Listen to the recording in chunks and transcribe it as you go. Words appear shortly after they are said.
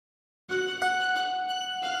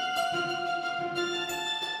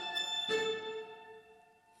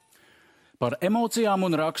Par emocijām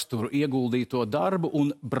un raksturu, ieguldīto darbu un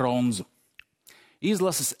bronzu.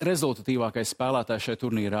 Izlases rezultatīvākais spēlētājs šajā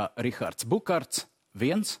turnīrā Rihards Bukarts,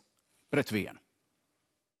 Viens pret vienu.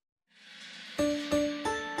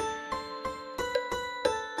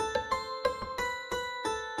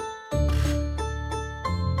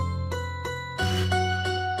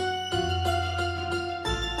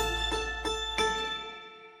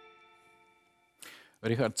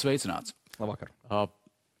 Rihards, sveicināts. Labvakar.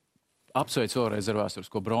 Apsveic vēlreiz ar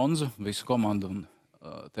vēsturisko bronzu, visu komandu un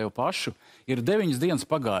tev pašu. Ir 9 dienas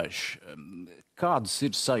pagājuši. Kādas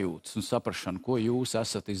ir sajūtas un saprašana, ko jūs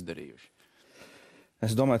esat izdarījuši?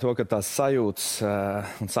 Es domāju to, ka tās sajūtas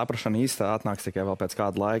un saprašana īstā atnāks tikai vēl pēc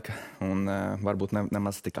kāda laika. Un varbūt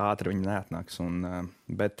nemaz tik ātri viņi neatnāks.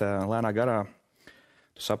 Bet lēnā garā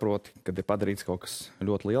tu saproti, kad ir padarīts kaut kas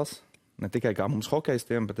ļoti liels. Ne tikai kā mums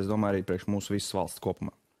hokejistiem, bet es domāju arī priekš mūsu visas valsts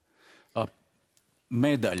kopumā.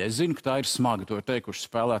 Medaļa. Es zinu, ka tā ir smaga. To ir teikuši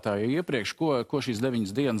spēlētāji iepriekš. Ko šīs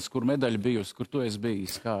 9 dienas, kur medaļa bijusi, kur tu esi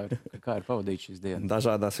bijis? Kā ir pavadīt šīs dienas?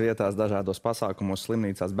 Dažādās vietās, dažādos pasākumos,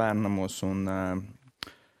 slimnīcās, bērnamos un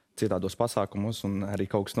citādos pasākumos. Un arī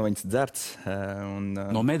kaut kas no viņas dzerts.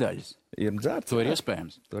 No medaļas? Ir dzerts. To ir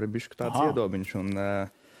iespējams? Tur ir bišķi tāds iedobiņš.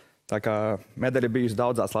 Tā kā medaļa bijusi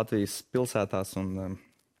daudzās Latvijas pilsētās un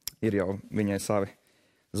ir jau viņai savi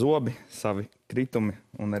zobi, savi kritumi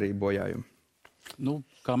un arī bojājumi. Nu,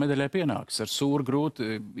 kā medaļai pienāks. Ar sūru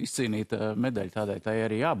grūti izcīnīt medaļu, tādai tai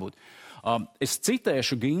arī jābūt. Es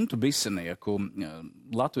citēšu Gintu Bisenieku,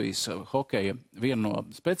 Latvijas hokeja vienu no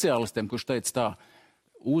speciālistiem, kurš teica tā,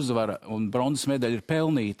 uzvara un bronzas medaļa ir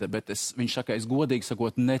pelnīta, bet viņš saka, es godīgi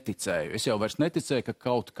sakot neticēju. Es jau vairs neticēju, ka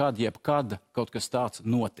kaut kad, jebkad kaut kas tāds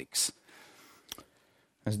notiks.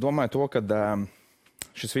 Es domāju to, ka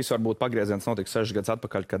šis viss varbūt pagrieziens notiks 6 gadus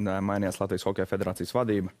atpakaļ, kad mainījās Latvijas hokeja federācijas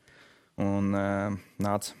vadība. Un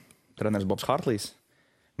nāca treneris Bobs Hartlijs.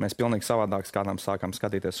 Mēs pilnīgi savādāk sākām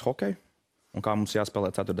skatīties hokeju un kā mums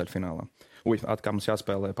jāspēlē ceturtdaļfinālā. Kā mums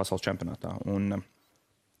jāspēlē pasaules čempionātā. Un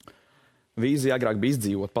vīzija agrāk bija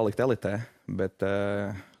izdzīvot, palikt elitē, bet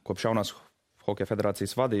kopš jaunās hokeja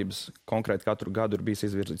federācijas vadības konkrēti katru gadu ir bijis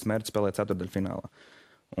izvirzīts mērķis spēlēt ceturtdaļfinālā.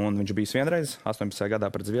 Un viņš bijis vienreiz, 18.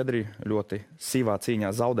 gadā pret Zviedriju, ļoti sīvā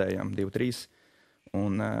cīņā zaudējām 2-3.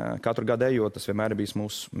 Un katru gadu ejot, tas vienmēr ir bijis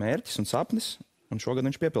mūsu mērķis un sapnis, un šogad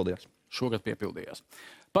viņš piepildījās. Šogad piepildījās.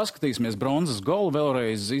 Paskatīsimies bronzas golu,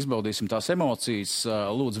 vēlreiz izbaudīsim tās emocijas.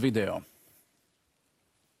 Lūdzu, video.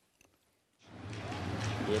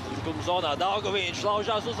 Ietrukuma zonā Daugaviņš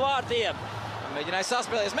laužās uz vārtiem. Mēģināja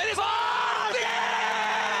saspēlēties. Mēģinājās vārti!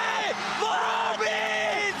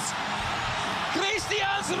 Robins!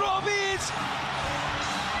 Kristians Robins!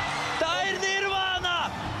 Tā ir nirvāna!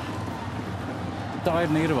 Tā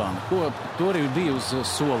ir nirvāna. Tur ir bija uz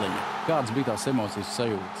soliņa. Kādas bija tās emocijas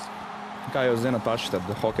sajūtas? Kā jūs zināt paši, tad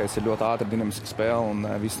hokejs ir ļoti ātra dinamiska spēle un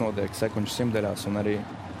viss notiek sekundžu simtdaļās. Un arī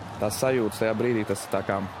tās sajūtas tajā brīdī, tas tā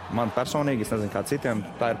kā man personīgi, es nezinu kā citiem,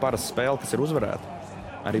 tā ir parasta spēle, kas ir uzvarēta.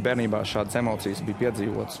 Arī bērnībā šādas emocijas bija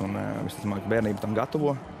piedzīvotas un visticamāk bērnība tam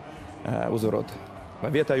gatavo, uzvarot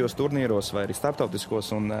vai vietējos turnīros vai arī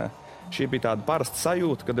starptautiskos. Un šī bija tāda parasta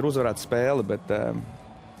sajūta, kad ir uzvarēta spēle, bet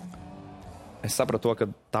es sapratu to, ka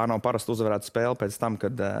tā nav parasta uzvarēta spēle pēc tam,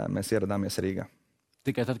 kad mēs ieradāmies Rīgā.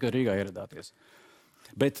 Tikai tad, kad Rīgā ieradāties.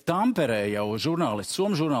 Bet Tamperē jau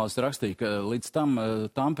somu žurnālisti rakstīja, ka līdz tam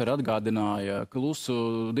Tampere atgādināja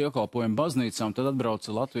klusu dievkalpojumu baznīcām, tad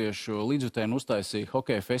atbrauca latviešu līdzjutēji un uztaisīja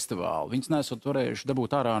hokeja festivālu. Viņus nesot varējuši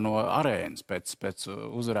dabūt ārā no arēnas pēc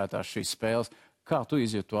uzvarētās šīs spēles. Kā tu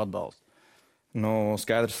izjūti to atbalstu? Nu,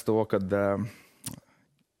 skaidrs to, ka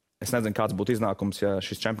es nezinu, kāds būtu iznākums, ja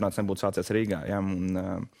šis čempionāts nebūtu sācies Rīgā. Ja?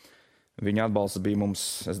 Viņa atbalsts bija mums,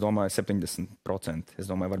 es domāju, 70%. Es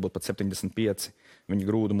domāju, varbūt pat 75%. Viņi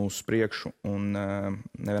grūda mūsu priekšu un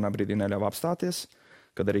nevienā brīdī neļāva apstāties.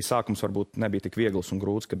 Kad arī sākums varbūt nebija tik viegls un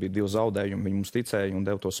grūts, ka bija 2 zaudējumi. Viņi mums ticēja un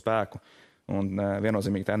deva to spēku. Un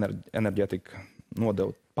viennozīmīgi tā enerģētika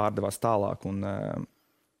pārdevās tālāk. Un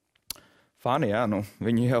fani, jā,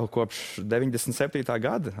 viņi jau kopš 97.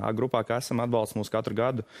 gada grupā, kā esam, atbalsta mūs katru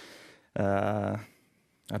gadu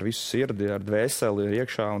ar visu sirdi, ar dvēseli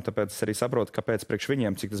iekšā, un tāpēc es arī saprotu, kāpēc priekš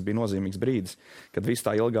viņiem, cik tas bija nozīmīgs brīdis, kad viss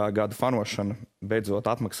tā ilgā gada fanošana beidzot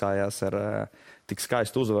atmaksājās ar tik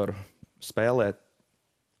skaistu uzvaru spēlēt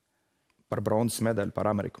par bronzas medaļu par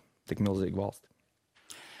Ameriku, tik milzīgu valsti.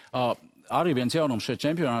 Arī viens jaunums šeit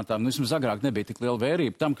čempionātā, vismaz agrāk nebija tik liela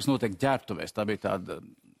vērība tam, kas notiek ģērbtuvēs. Tā bija tāda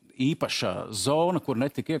īpaša zona, kur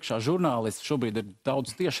netika iekšā žurnālisti. Šobrīd ir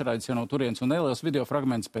daudz tiešraides jau no turienes un neliels video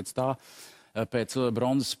fragments pēc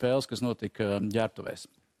bronzas spēles, kas notika ģērbtuvēs.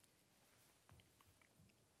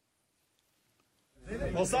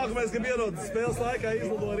 No sākuma es gribu iedot spēles laikā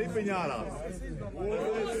izlido ripiņu ārā.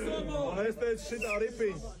 Un es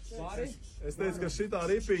teicu, ka šitā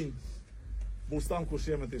ripiņa būs tam, kurš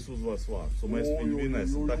iemetīs uzvaras vārdus, un mēs viņu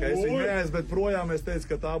vinēsim. Tā kā es viņu vinēs, bet projām es teicu,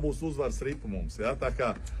 ka tā būs uzvaras ripa mums, ja? Tā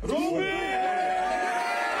kā...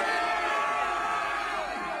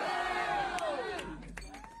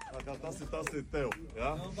 Tā kā tas ir tev,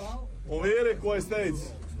 ja? Un vīri, ko es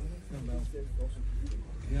teicu?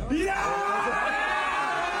 Jā!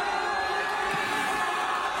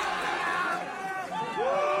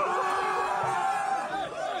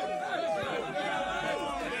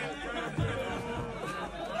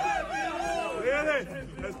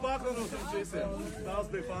 Es paklanos jums visiem. Tas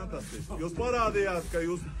bija fantastiski. Jūs parādījāt, ka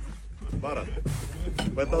jūs varat.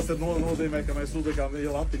 Bet tas ir nozīmē, ka mēs uzlikām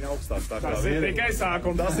viņa lapiņu augstāk. Tas ir tikai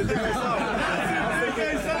sākums. Tas ir tikai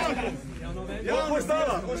sākums. Jā, kurš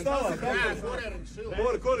tālāk?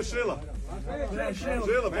 Kur ir Šila?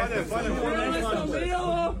 Šila, paņem.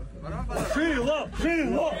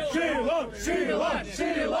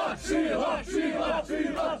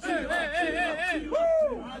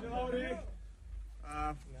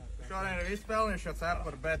 Šodien ir viss pelnījuši šo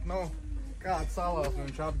cepuru, bet, kāds salās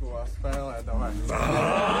viņš atguvās spēlē, davai.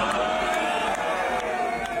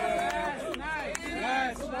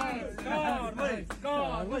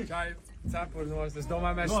 Cepurnos, es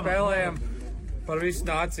domāju, mēs spēlējam par visu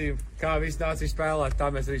nāciju, kā visu nāciju spēlēt, tā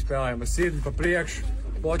mēs arī spēlējam ar sirdi pa priekšu,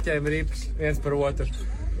 bloķējam ripas viens par otru.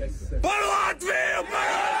 Par Latviju!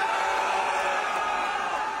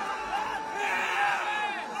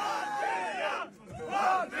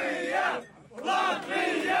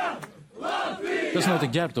 Tas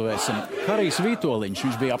notika ģērbtuvēs. Harijs Vitoļņš,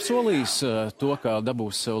 viņš bija apsolījis to, ka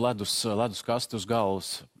dabūs sev ledus kastu uz galvas.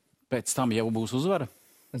 Pēc tam jau būs uzvara?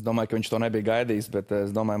 Es domāju, ka viņš to nebija gaidījis, bet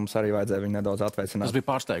es domāju, mums arī vajadzēja viņu nedaudz atveicināt. Tas bija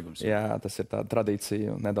pārsteigums. Jā, tas ir tāda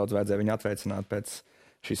tradīcija. Nedaudz vajadzēja viņu atveicināt pēc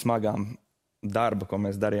šī smagām darba, ko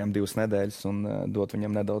mēs darījām 2 nedēļas, un dot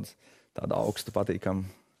viņam nedaudz tādu augstu patīkamu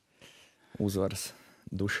uzvaras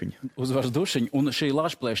dušiņu. Uzvaras dušiņu. Un šī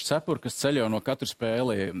lašplēša cepura, kas ceļo no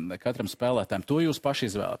katram spēlētājiem, to jūs paši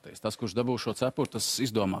izvēlaties. Tas, kurš dabū šo cepuru, tas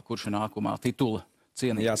izdomā, kurš ir nākamā titula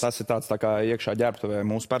cienīgs. Jā, tas ir tāds tā kā iekšā ģērbtuvē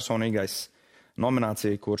mūsu personīgais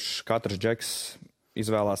nominācija, kurš katrs džeks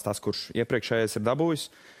izvēlās tas, kurš iepriekšējais ir dabūjis.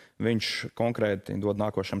 Viņš konkrēti dod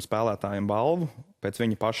nākošam spēlētājam balvu pēc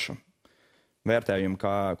viņa paša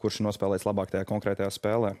vērtējuma, kurš nospēlēs labāk tajā konkrētajā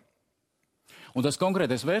spēlē. Un tas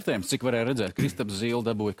konkrētais vērtējums, cik varēja redzēt, Kristaps Zīle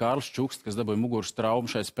dabūja, Kārlis Čuksts, kas dabūja muguras traumu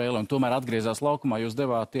šai spēlē, un tomēr atgriezās laukumā. Jūs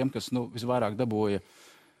devāt tiem, kas visvairāk dabūja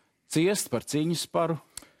ciest par cīņas paru?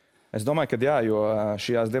 Es domāju, ka jā, jo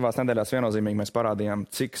šajās 2 nedēļās viennozīmīgi mēs parādījām,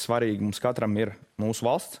 cik svarīgi mums katram ir mūsu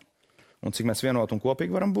valsts, un cik mēs vienot un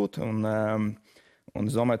kopīgi varam būt. Un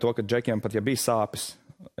es domāju to, ka džekiem pat, ja bija sāpes,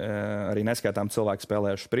 arī neskaitām cilvēki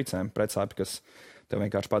spēlējuši špricēm, pretsāpi, kas tev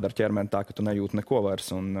vienkārši padara ķermeni tā, ka tu nejūti neko vairs.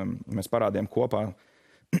 Un mēs parādījām kopā,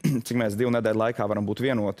 cik mēs 2 nedēļu laikā varam būt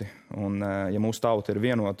vienoti. Un ja mūsu tauta ir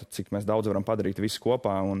vienota, cik mēs daudz varam padarīt visi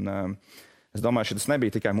kopā. Un es domāju, šis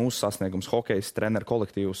nebija tikai mūsu sasniegums, hokejs, treneru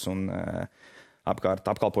kolektīvs un apkārt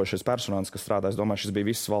apkalpojušies personāls, kas strādā. Es domāju, šis bija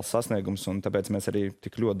visas valsts sasniegums, un tāpēc mēs arī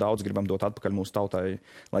tik ļoti daudz gribam dot atpakaļ mūsu tautai,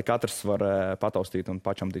 lai katrs var pataustīt un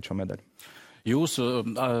pačamdīt šo medaļu. Jūsu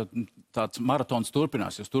tāds maratons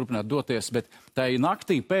turpinās, jūs turpināt doties, bet tai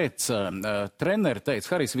naktī pēc treneri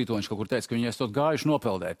teica, Harijs Vitoļņš kaut kur teica, ka viņi esot gājuši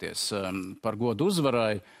nopeldēties par godu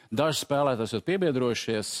uzvarai. Daži spēlētājs esot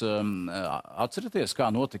piebiedrojušies. Atceraties,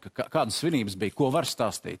 kā notika, kādas svinības bija, ko var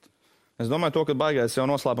stāstīt? Es domāju to, ka baigais jau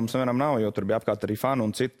noslēpums nevienam nav, jo tur bija apkārt arī fani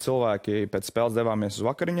un citi cilvēki. Pēc spēles devāmies uz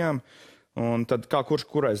vakariņām. Un tad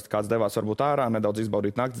kurais kāds devās varbūt ārā, nedaudz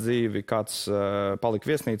izbaudīt nakts dzīvi, kāds palika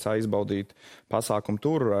viesnīcā, izbaudīt pasākumu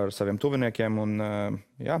tur ar saviem tuviniekiem. Un,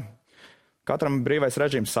 jā, katram brīvais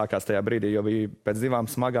režīms sākās tajā brīdī, jo bija pēc 2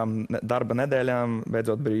 smagām darba nedēļām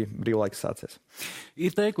beidzot brīvlaiks sācies.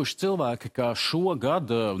 Ir teikuši cilvēki, ka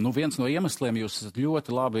šogad viens no iemesliem jūs esat ļoti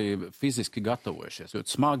labi fiziski gatavojušies,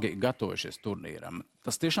 ļoti smagi gatavojušies turnīram.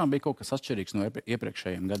 Tas tiešām bija kaut kas atšķirīgs no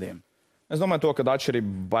iepriekšējiem gadiem. Es domāju to, ka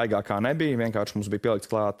atšķirība baigākā nebija. Vienkārši mums bija pielikts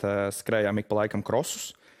klāt, skrējām ik pa laikam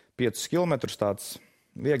krosus, 5 kilometrus, tāds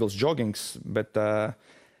viegls jogings, bet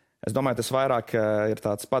es domāju, tas vairāk ir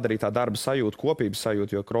tāds padarītā darba sajūta, kopības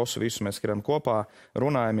sajūta, jo krosu visu mēs skrienam kopā,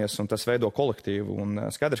 runājamies, un tas veido kolektīvu. Un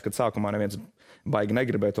skaidrs, ka sākumā neviens baigi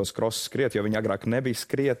negribēja tos krosus skriet, jo viņi agrāk nebija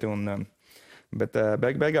skrieti, bet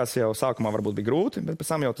beigās jau sākumā varbūt bija grūti, bet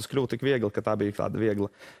pēc tam jau tas kļūta tik viegli, ka tā bija tāda viegla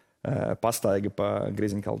pastaiga pa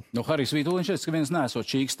Griziņkalnu. Harijs Vitoļņš teica, ka viens neesot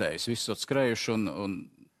čīkstējis, visus esot skrējuši un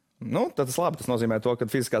Nu, tad tas labi. Tas nozīmē to, ka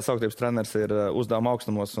fiziskās sauktības treneris ir uzdevuma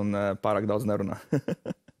augstumos un pārāk daudz nerunā.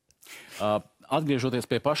 Atgriežoties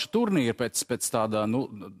pie paša turnīra, pēc tāda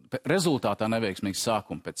rezultātā neveiksmīgas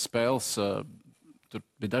sākuma, pēc spēles, tur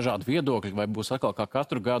bija dažādi viedokļi, vai būs atkal kā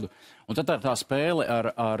katru gadu. Un tad tā spēle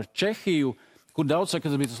ar Čehiju, kur daudz saka,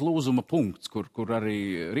 ka tas bija tas lūzuma punkts, kur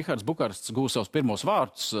arī Rihards Bukarts gūs savus pirmos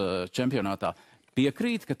vārtus čempionātā.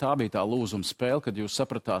 Piekrīt, ka tā bija tā lūzuma spēle, kad jūs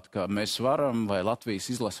sapratāt, ka mēs varam, vai Latvijas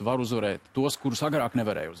izlase var uzvarēt tos, kurus agrāk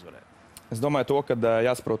nevarēja uzvarēt? Es domāju to, ka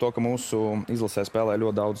jāsaprot to, ka mūsu izlasē spēlē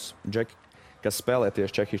ļoti daudz džeki, kas spēlē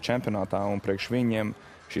tieši Čehijas čempionātā, un priekš viņiem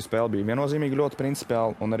šī spēle bija viennozīmīgi ļoti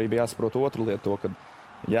principiāla, un arī bija jāsaprot otru lietu to, ka,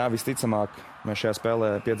 jā, visticamāk, mēs šajā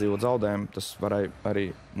spēlē piedzīvot zaudējumu, tas varēja arī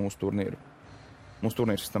mūsu turnīrs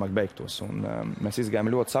visticamāk beigtos, un mēs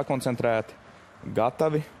izgājām ļoti sakoncentrēti,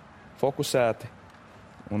 gatavi, fokusēti,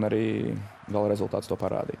 un arī gala rezultāts to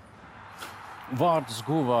parādīja. Vārdus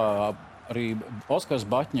guva arī Oskars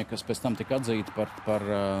Baķņa, kas pēc tam tika atzīta par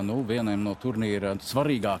vieniem no turnīra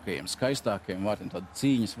svarīgākajiem, skaistākajiem vārtiem, tādi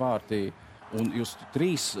cīņas vārti. Un jūs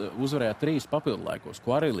uzvarējāt 3 papildu laikos,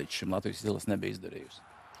 ko arī līdz šim Latvijas izlase nebija izdarījusi.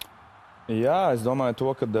 Jā, es domāju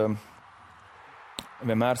to, ka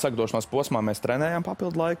vienmēr sagatavošanās posmā mēs trenējām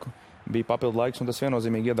papildu laiku. Bija papildu laiks, un tas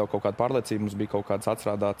viennozīmīgi iedeva kaut kādu pārliecību. Mums bija kaut kādas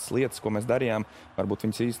atstrādātas lietas, ko mēs darījām. Varbūt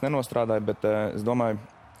viņas īsti nenostrādāja, bet es domāju,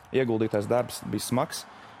 ieguldītais darbs bija smags.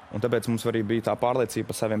 Un tāpēc mums arī bija tā pārliecība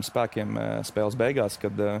par saviem spēkiem spēles beigās,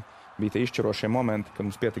 kad bija tie izšķirošie momenti, kad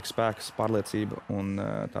mums pietika spēks, pārliecība un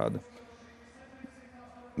tāda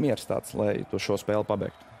miers tāds, lai to šo spēli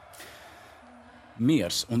pabeigtu.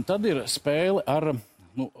 Miers. Un tad ir spēle ar,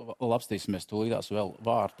 apstīsimies tūlītās vēl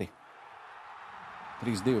vārti.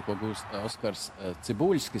 3-2, ko gūst Oskars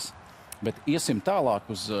Cibuļskis. Bet iesim tālāk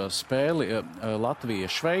uz spēli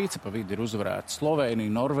Latvija-Šveice. Pa vidu ir uzvarēta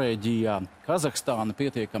Slovēnija, Norvēģijā, Kazahstāna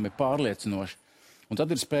pietiekami pārliecinoši. Un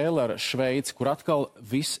tad ir spēle ar Šveici, kur atkal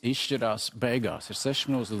viss izšķirās beigās. Ir 6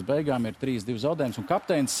 minūtes līdz beigām, ir 3-2 zaudējums. Un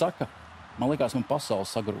kapteinis saka, man likās, man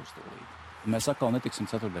pasaules sagrūstulīt. Mēs atkal netiksim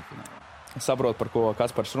ceturtdaļfinālā. Es saprotu, par ko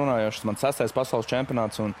Kaspars runājošs. Man 6. pasaules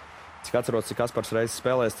čempionāts, un cik atceros, cik Kaspars reizes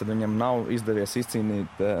spēlēs, tad viņam nav izdevies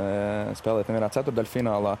izcīnīt spēlēt nevienā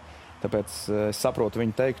ceturtdaļfinālā. Tāpēc es saprotu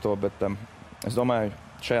viņu teikto, bet es domāju,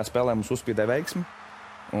 šajā spēlē mums uzspīdēja veiksmi,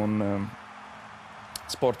 un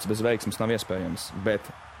sports bez veiksmes nav iespējams, bet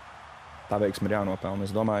tā veiksme ir jānopelna.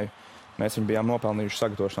 Es domāju, mēs viņu bijām nopelnījuši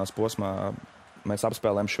sagatavošanās posmā, mēs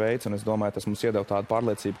apspēlējām Šveici, un es domāju, tas mums iedeva tādu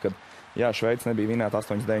pārliecību, ka, jā, Šveici nebija vinēta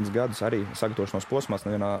 8-9 gadus, arī sagatavošanās posmās,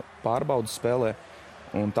 nevienā pārbaudas spēlē.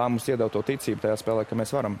 Un tā mums iedeva to ticību tajā spēlē, ka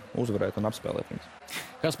mēs varam uzvarēt un apspēlēt viņus.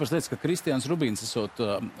 Kaspars teica, ka Kristians Rubīns esot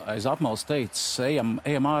aiz apmales teicis,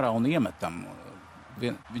 ejam ārā un iemetam.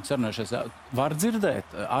 Viņš sarunājušies, var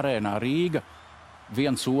dzirdēt arēnā Rīga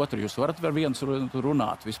viens otru. Jūs varat ar viens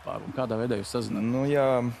runāt vispār? Un kādā veidā jūs sazināt?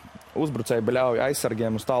 Ja uzbrucēji bļauj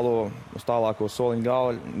aizsargiem uz tālāko soliņu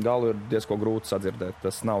galu, ir diezko grūti sadzirdēt.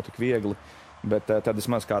 Tas nav tik viegli. Bet tad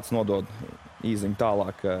vismaz kāds nodod īziņu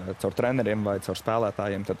tālāk caur treneriem vai caur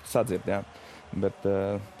spēlētājiem, tad sadzird, jā. Bet,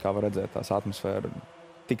 kā var redzēt, tās atmosfēra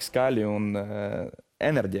tik skaļi un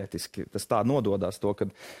enerģētiski, tas tā nododās to, ka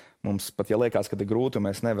mums pat, ja liekas, ka ir grūti, un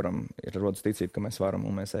mēs nevaram, ir rodas ticība, ka mēs varam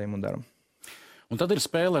un mēs ejam un daram. Un tad ir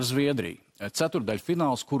spēle ar Zviedriju.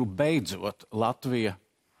 Ceturtdaļfināls, kuru beidzot Latvija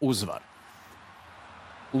uzvar.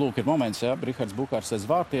 Lūk, ir moments, jā, Rihards Bukarts aiz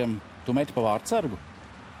vārtiem. Tu meti pa vārtsargu?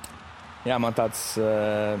 Jā, man tāds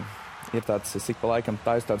ir tāds, es ik pa laikam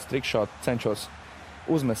taisu tāds trikšot, cenšos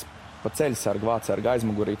uzmest pa ceļsargu, vārtsargu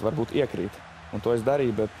aizmugurīt, varbūt iekrīt. Un to es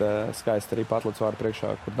darīju, bet skaisti arī patlic vārdu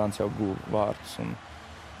priekšā, kur Dans jau guva vārdus. Un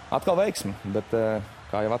atkal veiksmi, bet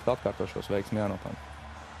kā jau atkal atkārtošos, veiksmi jānopelna.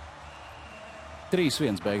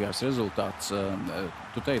 3-1 beigās rezultāts.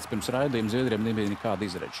 Tu teici, pirms raidījuma Zviedriem nebija nekāda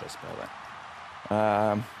izredz šajā spēlē.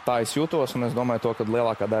 Tā es jūtos, un es domāju to, ka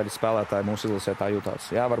lielākā daļa spēlētāji mūsu izlasē tā jūtās.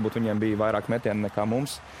 Jā, varbūt viņiem bija vairāk metieni nekā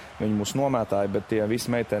mums, viņi mūs nomētāja, bet tie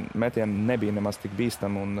visi metieni nebija nemaz tik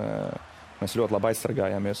bīstami, un mēs ļoti labi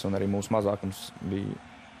aizsargājāmies, un arī mūsu mazākums bija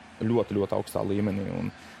ļoti, ļoti augstā līmenī.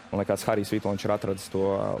 Un liekas, Harijs Vitoņš ir atradis to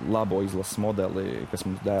labo izlases modeli, kas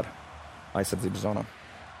mums der aizsardzības zonā.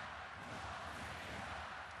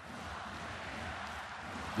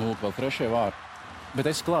 Lūk, vēl trešie vārti. Bet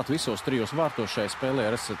es klāt visos 3 vārtos šajā spēlē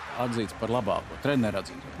esat atzīts par labāko, treneri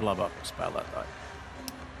atzīts par labāko spēlētāju.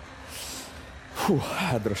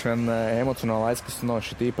 Droši vien emocionāli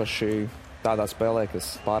aizkustinoši, tīpaši tādā spēlē,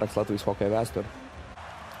 kas pārrakst Latvijas hokeja vēsturi.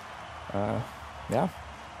 Jā,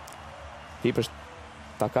 tīpaši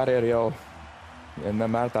tā karjera jau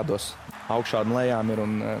vienmēr tādos augšā un lejām ir,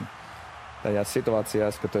 un tajās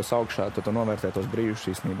situācijās, kad tu esi augšā, tu novērtē tos brīžus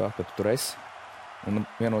īstenībā, kad tu tur esi. Un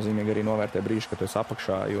viennozīmīgi arī novērtē brīžus, kad tu esi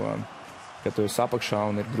apakšā, jo, kad tu esi apakšā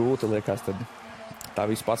un ir grūti, liekas, tad tā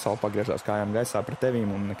visa pasaule pagriežās kājām gaisā pret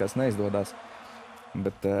tevīm un nekas neizdodas.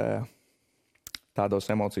 Bet tādos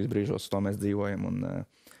emocijas brīžos to mēs dzīvojam un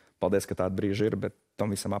paldies, ka tāda brīža ir, bet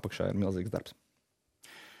tam visam apakšā ir milzīgs darbs.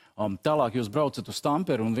 Tālāk jūs braucat uz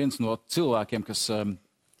Tamperu un viens no cilvēkiem, kas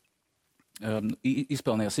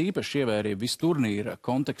izpelnījās īpaši ievērību visu turnīra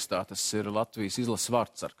kontekstā, tas ir Latvijas izlases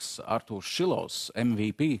vārdsargs Artūrs Šilovs,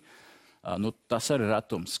 MVP. Tas arī ir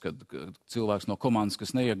retums, kad cilvēks no komandas,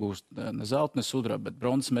 kas neiegūst ne zelta, ne sudraba, bet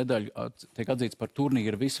bronzas medaļu, tiek atzīts par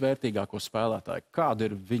turnīra visvērtīgāko spēlētāju. Kāda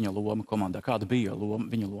ir viņa loma komandā? Kāda bija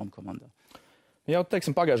viņa loma komandā? Jau,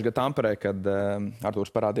 teiksim, pagājušajā gadā Tamperē, kad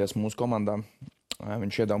Artūrs parādījās mūsu komandā,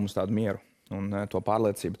 viņš iedeva mums tādu mieru un to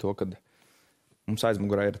pārliecību, to, kad mums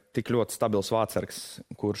aizmugurē ir tik ļoti stabils vārdsargs,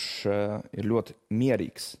 kurš ir ļoti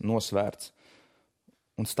mierīgs, nosvērts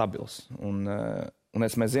un stabils. Un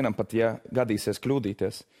mēs zinām, pat ja gadīsies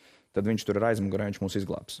kļūdīties, tad viņš tur ir aizmugurē, viņš mūs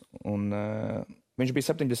izglābs. Un viņš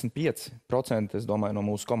bija 75%, es domāju, no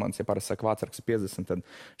mūsu komandas. Ja parasti saka, vārdsargs ir 50%, tad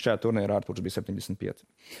šajā turnīrā Artūrs bija 75%.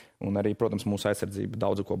 Un arī, protams, mūsu aizsardzība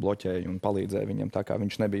daudzu ko bloķēja un palīdzēja viņam, tā kā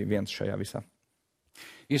viņš nebija viens šajā visā.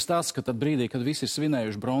 Ir stāsts, ka tad brīdī, kad visi ir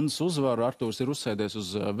svinējuši bronzas uzvaru, Artūrs ir uzsēdies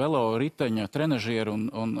uz velo riteņa, trenažieru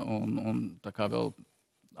un tā kā vēl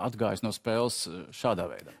atgājis no spēles šādā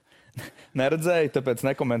veidā. Neredzēju, tāpēc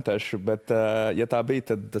nekomentēšu, bet ja tā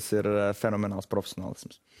bija, tad tas ir fenomenāls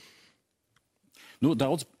profesionālisms.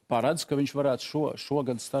 Daudz paredz, ka viņš varētu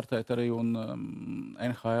šogad startēt arī un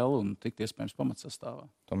NHL un tikt iespējams pamatsastāvā.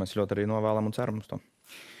 To mēs ļoti arī novēlam un ceram uz to.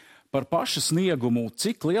 Par pašu sniegumu,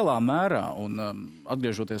 cik lielā mērā, un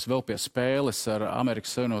atgriežoties vēl pie spēles ar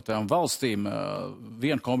Amerikas Savienotajām valstīm,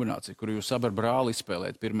 viena kombinācija, kur jūs abi ar brāli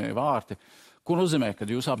izspēlējat pirmie vārti, ko nozīmē, kad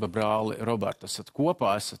jūs abi brāli, Roberta, esat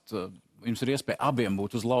kopā, jums ir iespēja abiem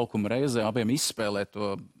būt uz laukuma reizē, abiem izspēlēt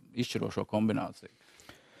to izšķirošo kombināciju?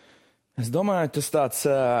 Es domāju, tas tāds,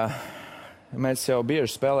 mēs jau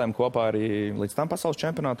bieži spēlējam kopā arī līdz tam pasaules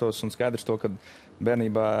čempionātos, un skaidrs to, ka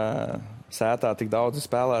bērnībā sētā tik daudz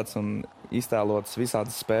spēlēts un iztēlotas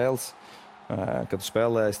visādas spēles, kad tu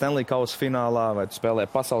spēlē Stanley Kausa finālā vai tu spēlē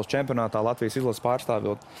pasaules čempionātā Latvijas izlases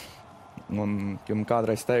pārstāvjot. Un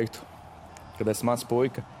kādreiz teiktu, kad es mazs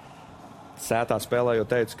puika sētā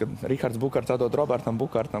spēlējot teicu, ka Rihards Bukarts atdod Robertam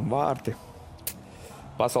Bukartam vārti.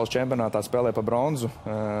 Pasaules čempionātā spēlē pa bronzu.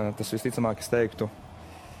 Tas visticamāk es teiktu,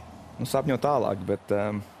 sapņo tālāk, bet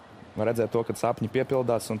var redzēt to, kad sapņi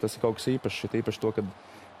piepildās, un tas ir kaut kas īpašs. Īpaši to, kad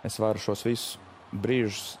es varu šos visus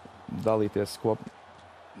brīžus dalīties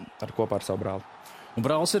kopā ar savu brāli. Un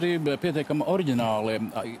brālis arī pietiekami oriģināli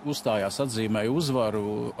uzstājās, atzīmēja uzvaru,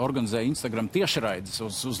 organizēja Instagram tiešraides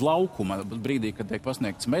uz laukuma brīdī, kad tiek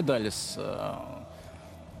pasniegts medaļas.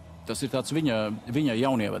 Tas ir tāds viņa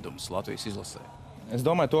jaunievedums Latvijas izlasē. Es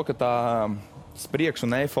domāju to, ka tas prieks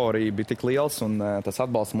un eiforija bija tik liels un tas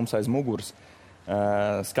atbalsts mums aiz muguras.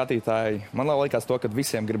 Skatītāji, man liekas to, ka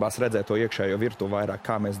visiem gribās redzēt to iekšējo virtuvi vairāk,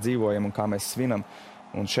 kā mēs dzīvojam un kā mēs svinam.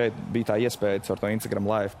 Un šeit bija tā iespēja ar to Instagram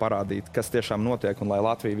live parādīt, kas tiešām notiek, un lai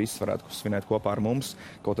Latvija viss varētu svinēt kopā ar mums.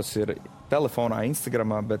 Kaut tas ir telefonā,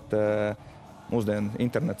 Instagramā, bet mūsdienu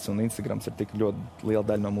internets un Instagrams ir tik ļoti liela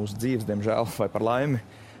daļa no mūsu dzīves, diemžēl, vai par laimi,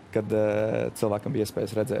 kad cilvēkam bija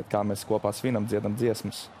iespējas redzēt, kā mēs kopā svinam, dziedam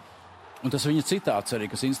dziesmas. Un tas viņa citāts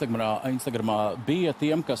arī, kas Instagramā bija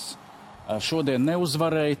tiem, kas šodien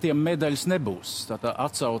neuzvarēja, tiem medaļas nebūs. Tātad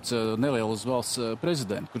atsauca nelielu uz valsts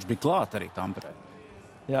prezidentu, kurš bija klāt arī Tamperē.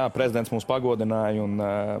 Jā, prezidents mūs pagodināja, un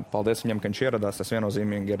paldies viņam, ka viņš ieradās. Tas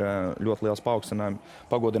viennozīmīgi ir ļoti liels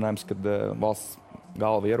pagodinājums, kad valsts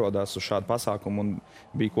galva ierodās uz šādu pasākumu un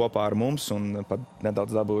bija kopā ar mums, un pat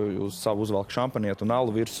nedaudz dabūja uz savu uzvalku šampanietu un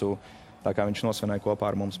alu virsū, tā kā viņš nosvinēja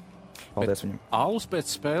kopā ar mums. Paldies viņam. Alus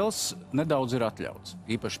pēc spēles nedaudz ir atļauts,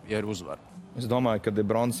 īpaši, ja ir uzvara. Es domāju, ka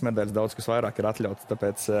bronzas medaļas daudz kas vairāk ir atļauts,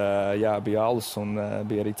 tāpēc jā, bija alus un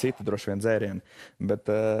bija arī citi droši vien dzērieni. Bet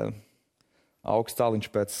augsts cāliņš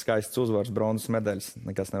pēc skaistas uzvaras bronzas medaļas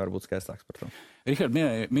nekas nevar būt skaistāks par to. Rihard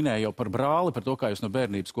minēja jau par brāli, par to, kā jūs no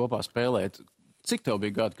bērnības kopā spēlējat. Cik tev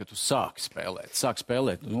bija gadi, kad tu sāki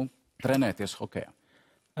spēlēt, trenēties hokejā?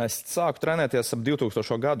 Es sāku trenēties ap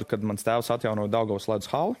 2000. gadu, kad mans tēvs atjaunoja Daugavas ledus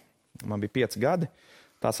hali. Man bija 5 gadi.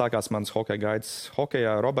 Tā sākās mans hokeja gaitas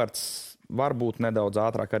hokejā. Roberts varbūt nedaudz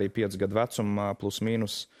ātrāk, arī 5 gadu vecumā, plus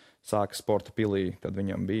mīnus, sāka sporta pilī. Tad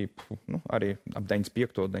viņam bija arī ap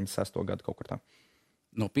 95. 96. gadu kaut kur tā.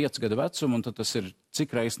 No 5 gadu vecuma, un tad tas ir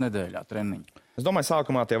cik reizes nedēļā treniņi? Es domāju,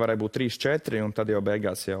 sākumā tie varēja būt 3-4, un tad jau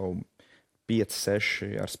beigās jau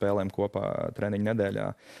 5-6 ar spēlēm kopā treniņu nedēļā.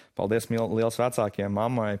 Paldies liels vecākiem,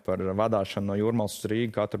 mammai par vadāšanu no Jūrmals uz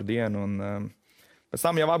Rīgu katru dienu. Un pēc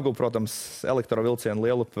tam jau apgūvu, protams, elektrovilcienu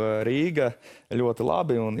Lielupa Rīga ļoti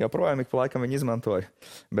labi un joprojām ik pa laikam viņu izmantoju.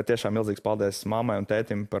 Bet tiešām milzīgs paldies mammai un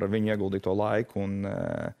tētim par viņu ieguldīto laiku un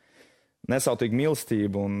nesautīgu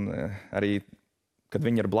mīlestību un arī, kad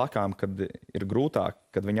viņi ir blakām, kad ir grūtāk,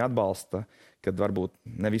 kad viņi atbalsta, kad varbūt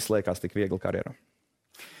ne viss liekas tik viegli karjerā.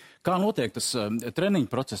 Kā notiek tas treniņu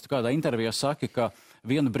process? Tu kādā intervijā saki, ka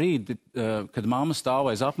vienu brīdi, kad mamma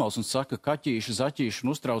stāv aiz apmales un saka kaķīši, zaķīši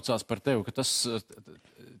un uztraucās par tevi, ka tas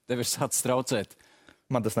tev ir sācis traucēt?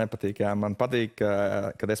 Man tas nepatīk, jā. Man patīk,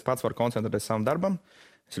 kad es pats varu koncentrēties savam darbam.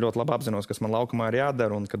 Es ļoti labi apzinos, kas man laukumā ir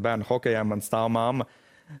jādara, un kad bērnu hokejā man stāv mamma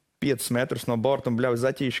 5 metrus no borta un bļauj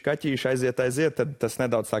zaķīši, kaķīši, aiziet, tad tas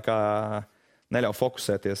nedaudz tā kā neļauj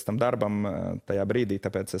fokusēties tam darbam tajā brīdī,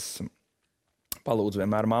 tāpēc es palūdzu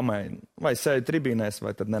vienmēr mammai, vai sēju tribīnēs,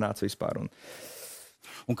 vai tad nenāc vispār.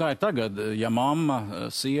 Un kā ir tagad, ja mamma,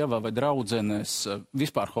 sieva vai draudzenes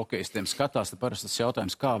vispār hokejistiem skatās, tad parasti tas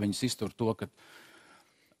jautājums, kā viņas iztur to, ka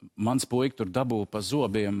mans puika tur dabū pa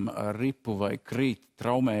zobiem ripu vai krīt,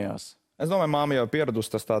 traumējās? Es domāju, māma jau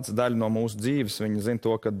pieradusi, tas tāds daļa no mūsu dzīves. Viņa zina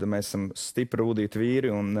to, ka mēs esam stipri rūdīti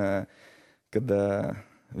vīri un kad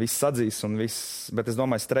viss sadzīs un viss. Bet es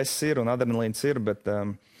domāju, stress ir un adrenalīns ir, bet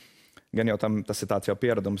gan jau tas ir tāds jau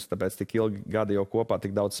pieredums, tāpēc tik ilgi gadi jau kopā,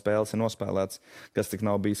 tik daudz spēles ir nospēlēts, kas tik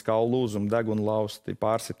nav bijis kaulu lūzumi, degunu lausti,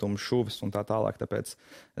 pārsitumi, šuvis un tā tālāk. Tāpēc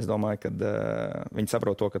es domāju, ka viņi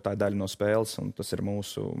saprot to, ka tā ir daļa no spēles un tas ir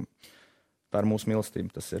mūsu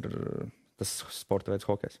mīlestība, tas ir sporta veids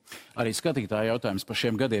hokejs. Arī skatītāja jautājums par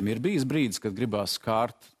šiem gadiem ir bijis brīdis, kad gribās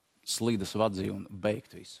kārt slīdas vadzī un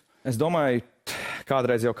beigt visu? Es domāju,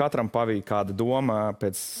 kādreiz jau katram pavīja kāda doma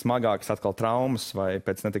pēc smagākas atkal traumas vai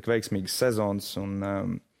pēc netik veiksmīgas sezonas.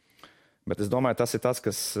 Bet es domāju, tas ir tas,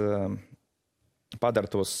 kas padara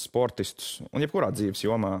tos sportistus. Un jebkurā dzīves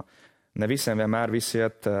jomā ne visiem vienmēr viss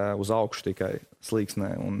iet uz augšu tikai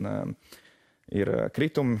slīksnē. Un ir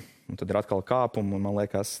kritumi, un tad ir atkal kāpumi, un man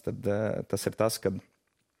liekas, tas ir tas, kad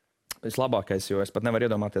vislabākais, jo es pat nevaru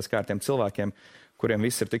iedomāties, kā ar tiem cilvēkiem, kuriem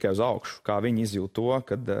viss ir tikai uz augšu, kā viņi izjūt to,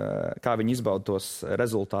 kā viņi izbauda tos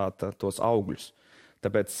rezultāta, tos augļus.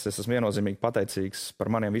 Tāpēc es esmu viennozīmīgi pateicīgs par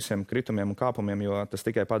maniem visiem kritumiem un kāpumiem, jo tas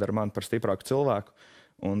tikai padara mani par stiprāku cilvēku.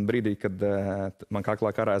 Un brīdī, kad man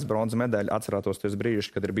kaklā karājas bronzas medaļa, atcerētos tos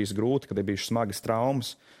brīžus, kad ir bijis grūti, kad ir bijušas smagas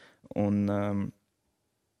traumas. Un,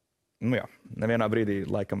 nevienā brīdī,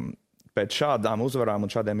 laikam, pēc šādām uzvarām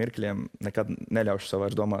un šādiem mirkļiem nekad neļaušu sev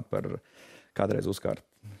vairs domāt par kādreiz uzkārt.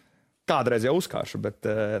 Kādreiz jau uzkāršu, bet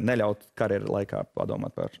neļaut karjeras laikā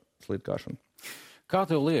padomāt par slīdkāršanu. Kā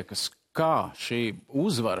tev liekas, kā šī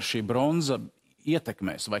uzvara, šī bronza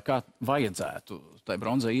ietekmēs, vai kā vajadzētu tai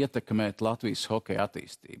bronzai ietekmēt Latvijas hokeja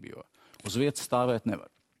attīstību, jo uz vietas stāvēt nevar?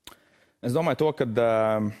 Es domāju to, ka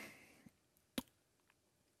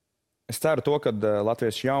es ceru to, ka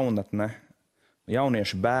Latvijas jaunatne,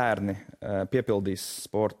 jaunieši bērni piepildīs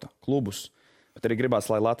sporta klubus, bet arī gribās,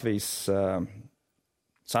 lai Latvijas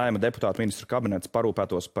Saeima deputātu ministru kabinets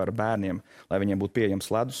parūpētos par bērniem, lai viņiem būtu pieejams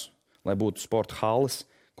ledus, lai būtu sporta halles,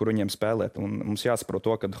 kur viņiem spēlēt. Un mums jāsaprot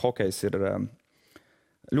to, ka hokejs ir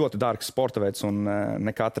ļoti dārgs sporta veids, un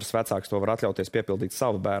ne katrs vecāks to var atļauties piepildīt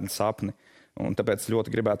savu bērnu sapni. Un tāpēc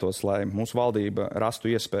ļoti gribētos, lai mūsu valdība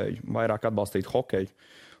rastu iespēju vairāk atbalstīt hokeju.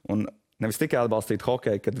 Un nevis tikai atbalstīt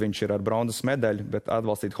hokeju, kad viņš ir ar bronzas medaļu, bet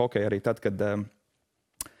atbalstīt hokeju arī tad, kad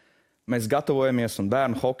mēs gatavojamies un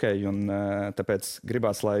bērnu hokeju. Un tāpēc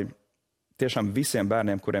gribās, lai tiešām visiem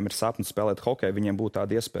bērniem, kuriem ir sapnis spēlēt hokeju, viņiem būtu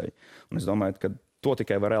tāda iespēja. Un es domāju, ka to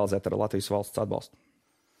tikai var realizēt ar Latvijas valsts atbalstu.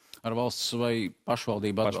 Ar valsts vai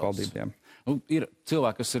pašvaldību atbalstu? Pašvaldību, jā. Ir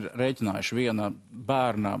cilvēki, kas ir rēķinājuši viena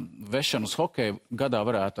bērna vešanu uz hokeju, gadā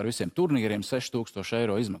varētu ar visiem turnīriem 6000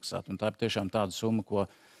 eiro izmaksāt. Un tā ir tiešām tāda summa, ko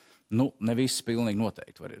ne viss pilnīgi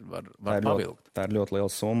noteikti var pavilkt. Tā ir ļoti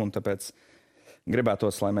liela summa, un tāpēc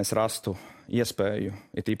gribētos, lai mēs rastu iespēju.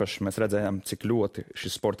 It īpaši mēs redzējām, cik ļoti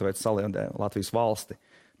šis sporta veids saliedē Latvijas valsti.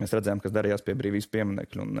 Mēs redzējām, kas darījās pie brīvības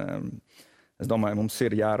pieminekļa. Un, es domāju, mums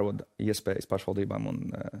ir jāroda iespējas pašvaldībām un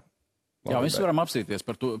jā, mēs varam apsīties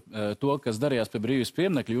par to, kas darījās pie brīvības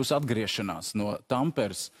pieminekļa. Jūsu atgriešanās no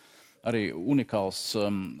Tamperes, arī unikāls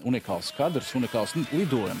kadrs, unikāls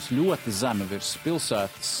lidojums, ļoti zemi virs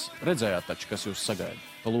pilsētas. Redzējāt taču, kas jūs sagaida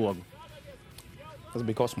pa logu? Tas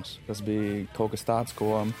bija kosmos. Tas bija kaut kas tāds,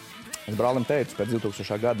 ko es brālim teicu pēc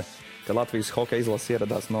 2000. gada, kad Latvijas hokeja izlases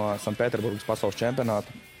ieradās no Sanktpēterburgas pasaules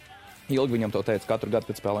čempionāta. Ilgi viņam to teicu katru gadu,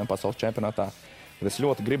 kad spēlējam pasaules čempionātā, kad es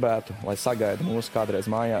ļoti gribētu, lai sagaida mūs kādreiz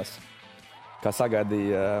mājās, kā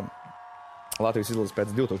sagaidīja Latvijas izlases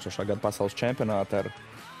pēc 2000. Gada pasaules čempionāta ar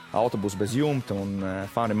autobusu bez jumta un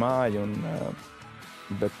fani māju.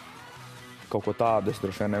 Bet kaut ko tādu es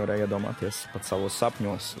droši vien nevarēju iedomāties pat savos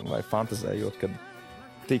sapņos vai fantazējot, kad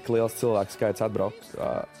tik liels cilvēku skaits atbrauks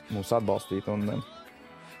mūs atbalstīt.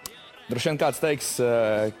 Droši vien kāds teiks,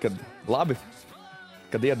 kad labi,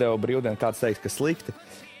 kad iedeva brīvdienu, kāds teiks, ka slikti.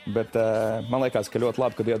 Bet man liekas, ka ļoti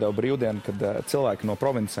labi, kad iedeva brīvdienu, kad cilvēki no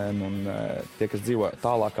provincēm un tie, kas dzīvo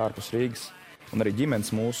tālāk ārpus Rīgas, un arī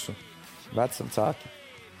ģimenes mūsu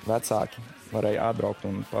vecāki varēja atbraukt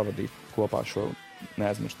un pavadīt kopā šo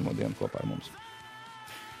neaizmirstamo dienu kopā ar mums.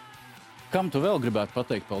 Kam tu vēl gribētu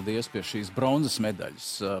pateikt paldies pie šīs bronzas medaļas?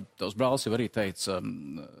 Tavs brālis jau arī teica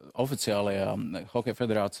oficiālajā Hokeja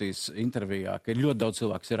federācijas intervijā, ka ir ļoti daudz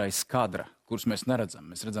cilvēku, kas ir aiz kadra, kurus mēs neredzam.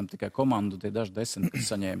 Mēs redzam tikai komandu, tie daži 10, kas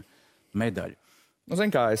saņēma medaļu. Nu,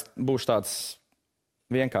 zin kā, es būšu tāds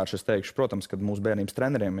vienkārši, es teikšu, protams, kad mūsu bērnības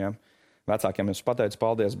treneriem, ja, vecākiem es pateicu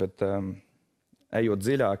paldies, bet ejot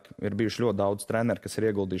dziļāk, ir bijuši ļoti daudz treneri, kas ir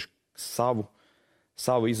ieguldījuši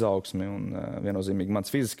savu izaugsmi, un viennozīmīgi mans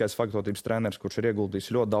fiziskais fakultātības treneris, kurš ir ieguldījis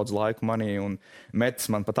ļoti daudz laiku manī un metis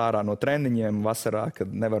man pat ārā no treniņiem vasarā, kad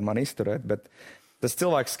nevar man izturēt, bet tas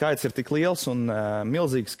cilvēks skaits ir tik liels un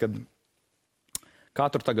milzīgs, kad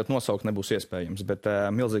katru tagad nosaukt nebūs iespējams, bet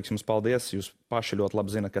milzīgs jums paldies, jūs paši ļoti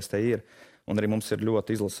labi zināt, kas te ir, un arī mums ir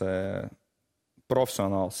ļoti izlasē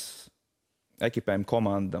profesionāls ekipējuma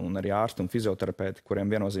komanda un arī ārsti un fizioterapeiti, kuriem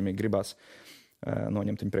viennozīmīgi gribās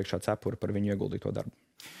noņemt viņu priekšā cepuri par viņu ieguldīto darbu.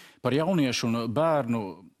 Par jauniešu un bērnu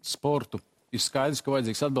sportu ir skaidrs, ka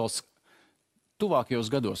vajadzīgs atbalsts tuvākajos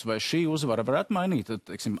gados. Vai šī uzvara varētu mainīt,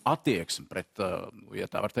 teiksim, attieksmi pret, ja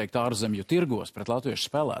tā var teikt, ārzemju tirgos, pret latviešu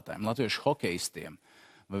spēlētājiem, latviešu hokejistiem?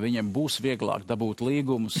 Vai viņiem būs vieglāk dabūt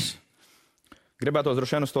līgumus? Gribētos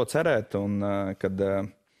droši vien uz to cerēt, un kad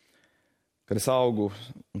es augu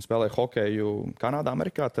un spēlēju hokeju Kanādā,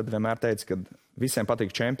 Amerikā, tad vienmēr teicu, ka visiem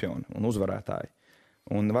patīk čempioni un uzvarētāji.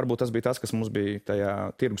 Un varbūt tas bija tas, kas mums bija tajā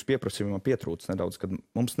tirgus pieprasījumā pietrūcis nedaudz, kad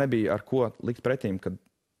mums nebija ar ko likt pretīm, kad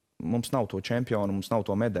mums nav to čempionu, mums nav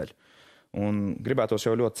to medaļu. Un gribētos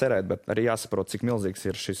jau ļoti cerēt, bet arī jāsaprot, cik milzīgs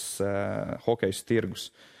ir šis hokejas tirgus.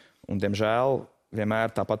 Un, diemžēl,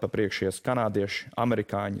 vienmēr tāpat pa priekšies kanādieši,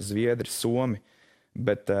 amerikāņi, zviedri, somi,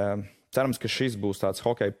 bet cerams, ka šis būs tāds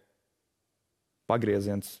hokeja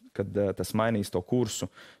pagrieziens, kad tas mainīs to kursu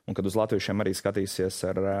un kad uz latviešiem arī skatīsies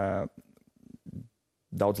ar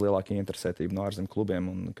daudz lielāku interesētību no ārzemju klubiem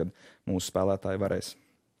un kad mūsu spēlētāji varēs.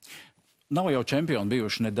 Nav jau čempioni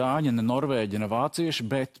bijuši ne dāņi, ne norvēģi, ne vācieši,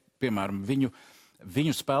 bet, piemēram,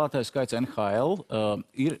 viņu spēlētāju skaits NHL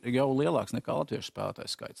ir jau lielāks nekā latviešu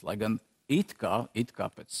spēlētāju skaits. Lai gan it kā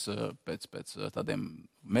pēc tādiem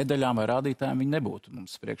medaļām vai rādītājiem viņi nebūtu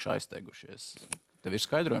mums priekšā aizteigušies. Tev ir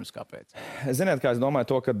skaidrojums, kāpēc? Ziniet, kā es domāju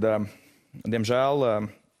to, ka, diemžēl,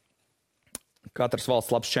 katrs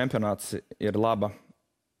valsts labs čempionāts ir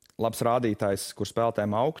labs rādītājs, kur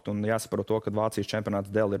spēlētājiem augt, un jāsaprot to, ka Vācijas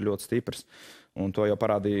čempionāts dēļ ir ļoti stiprs. Un to jau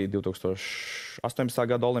parādīja 2018.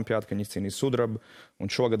 Gada olimpiāda, kad viņi izcīnīja sudrabu,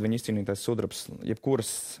 un šogad viņi izcīnītais sudrabs,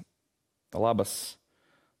 jebkuras labas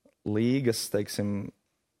līgas, teiksim,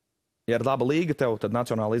 ja ir laba līga tev, tad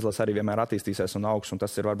nacionāla izlase arī vienmēr attīstīsies un augs, un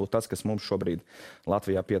tas ir varbūt tas, kas mums šobrīd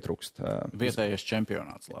Latvijā pietrūkst. Vietējais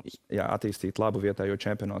čempionāts labs. Jā, attīstīt labu vietējo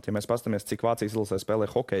čempionātu. Ja mēs pastamies, cik Vācijas izlasē spēlē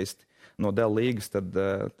hokejisti no DEL līgas, tad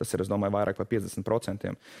tas ir, es domāju, vairāk par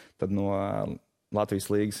 50%. Tad no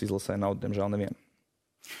Latvijas līgas izlasē nav, diemžēl, neviena.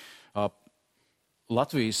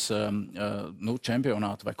 Latvijas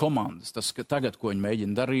čempionāti vai komandas, tas tagad, ko viņi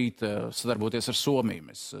mēģina darīt, sadarboties ar Somiju.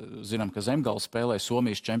 Mēs zinām, ka Zemgala spēlē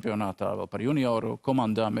Somijas čempionātā, vēl par junioru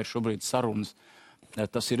komandām ir šobrīd sarunas.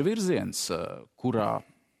 Tas ir virziens,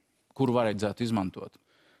 kuru varētu izmantot.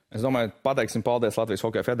 Es domāju, pateiksim paldies Latvijas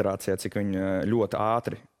Hokeja federācijai, cik viņi ļoti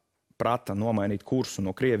ātri prata nomainīt kursu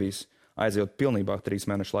no Krievijas, aizjot pilnībā 3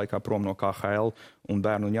 mēnešu laikā prom no KHL un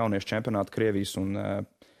bērnu un jauniešu čempionātu Krievijas un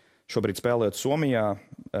šobrīd spēlējot Somijā,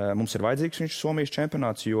 mums ir vajadzīgs viņš Somijas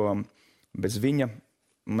čempionāts, jo bez viņa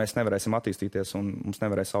mēs nevarēsim attīstīties un mums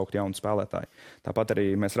nevarēs augt jauni spēlētāji. Tāpat arī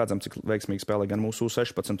mēs redzam, cik veiksmīgi spēlē gan mūsu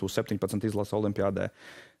U16, U17 izlase olimpiādē,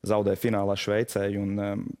 zaudēja finālā Šveicē. Un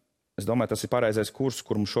es domāju, tas ir pareizais kurs,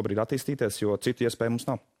 kur mums šobrīd attīstīties, jo citu iespēju mums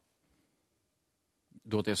nav.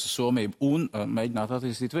 Doties uz Somiju un mēģināt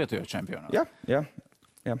attīstīt vietējo čempionātu. Jā.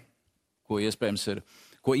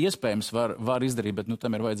 Ko iespējams var izdarīt, bet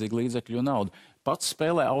tam ir vajadzīgi līdzekļi un nauda. Pats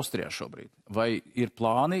spēlē Austrijā šobrīd. Vai ir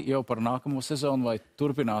plāni jau par nākamo sezonu, vai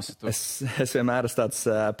turpināsit? Es vienmēr esmu tāds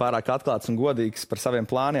pārāk atklāts un godīgs par saviem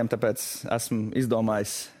plāniem, tāpēc esmu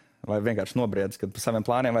izdomājis, vai vienkārši nobriedis, ka par saviem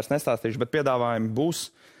plāniem vairs nestāstīšu, bet piedāvājumi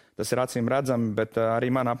būs. Tas ir acīm redzami, bet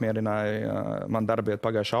arī man apmierināja man darbiet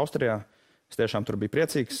pagājušā Austrijā. Es tiešām tur biju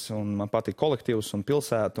priecīgs, un man patīk kolektīvs un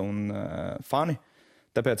pilsēta un fani.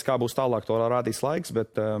 Tāpēc, kā būs tālāk, to rādīs laiks,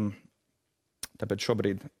 bet tāpēc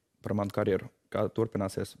šobrīd par manu karjeru, kā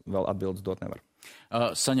turpināsies, vēl atbildes dot nevar.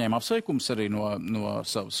 Saņēma apsveikums arī no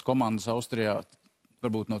savas komandas Austrijā,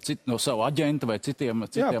 varbūt no savu aģenta vai citiem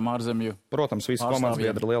ārzemju? Protams, visi komandas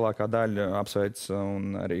biedri lielākā daļa apsveic,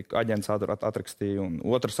 un arī aģents atrakstīja, un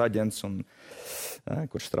otrs aģents,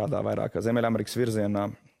 kurš strādā vairāk Ziemeļamerikas virzienā.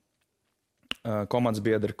 Komandas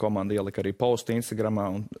biedri, komanda ielika arī postu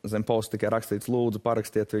Instagramā, un zem postu tikai rakstīts, lūdzu,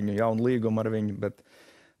 parakstiet viņu jaunu līgumu ar viņu, bet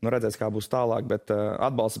redzēs, kā būs tālāk, bet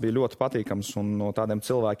atbalsts bija ļoti patīkams, un no tādiem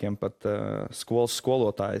cilvēkiem pat skolas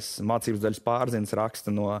skolotājs mācības daļas pārziņas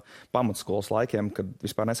raksta no pamatskolas laikiem, kad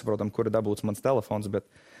vispār nesaprotam, kur ir dabūts mans telefons, bet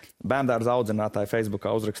bērndārza audzinātāji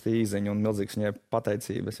Facebookā uzrakstīja īziņu, un milzīgs viņai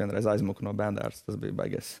pateicība. Es vienreiz aizmuku no bērndārza, tas bija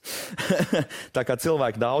baigies. Tā kā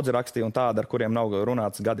cilvēki daudzi rakstīja, un tādi, ar kuriem nav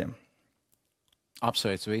runāts gadiem.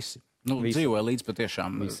 Apsveic visi. Dzīvoja līdz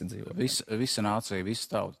patiešām. Visi dzīvoja. Visa nācija, visa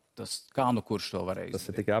tauta. Tas, kā kurš to varēja izdarīt?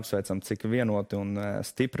 Tas ir tikai apsveicam, cik vienoti un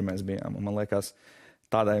stipri mēs bijām. Un man liekas,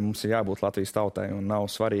 tādai mums ir jābūt Latvijas tautai, un nav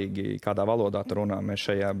svarīgi, kādā valodā tu runā. Mēs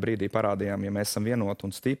šajā brīdī parādījām, ja mēs esam vienoti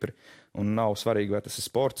un stipri, un nav svarīgi, vai tas ir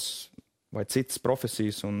sports, vai citas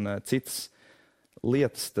profesijas un citas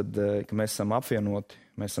lietas, tad, ka mēs esam apvienoti,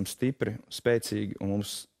 mēs esam stipri, spēcīgi, un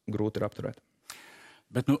mums grūti ir apturēt.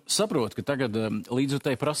 Bet saprotu, ka tagad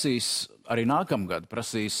līdzjutēji prasīs arī nākamgad,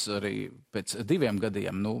 prasīs arī pēc 2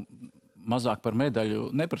 gadiem, mazāk par medaļu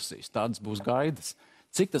neprasīs, tādas būs gaidas.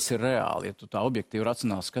 Cik tas ir reāli, ja tu tā objektīvi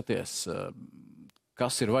racionāli skaties,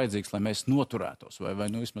 kas ir vajadzīgs, lai mēs noturētos, vai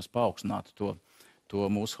vismaz paaugstinātu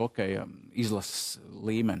to mūsu hokeja izlases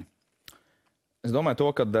līmeni? Es domāju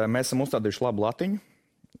to, ka mēs esam uzstādījuši labu latiņu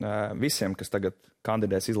visiem, kas tagad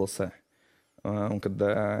kandidēs izlasē. Un kad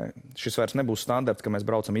šis vairs nebūs standarts, ka mēs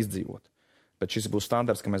braucam izdzīvot, bet šis būs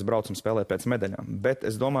standarts, ka mēs braucam spēlēt pēc medaļām. Bet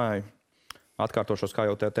es domāju, atkārtošos, kā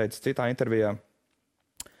jau te teicu citā intervijā,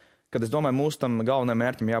 kad es domāju, mūsu tam galvenajam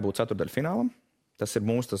mērķim jābūt ceturtdaļfinālam. Tas ir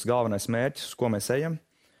mūsu tas galvenais mērķis, uz ko mēs ejam.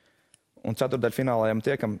 Un ceturtdaļfinālā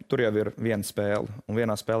tiekam, tur jau ir viena spēle, un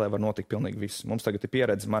vienā spēlē var notikt pilnīgi viss. Mums tagad ir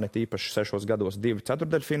pieredze, man ir īpaši 6 gados 2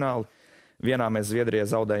 ceturtdaļfināli. Vienā mēs Zviedrijai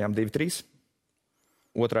zaudējām 2-3.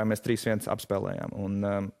 Otrā mēs 3-1 apspēlējām. Un,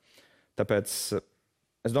 tāpēc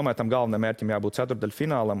es domāju, tam galvenajam mērķim jābūt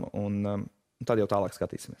ceturtdaļfinālam, un tad jau tālāk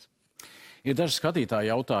skatīsimies. Ir daži skatītāji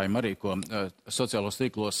jautājumi arī, ko sociālos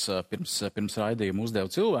tīklos pirms raidījuma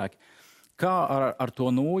uzdeva cilvēki. Kā ar to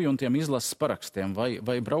nūju un tiem izlases parakstiem?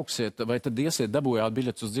 Vai brauksiet, vai tad dabūjāt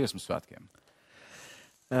biļetes uz dziesmu svētkiem?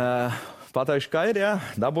 Pateikšu, kā ir, jā.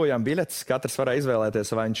 Dabūjām biļetes. Katrs varēja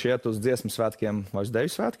izvēlēties, vai viņš iet uz dziesmu svētkiem vai uz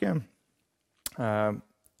deju svētkiem.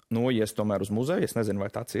 Noies tomēr uz muzeju. Es nezinu, vai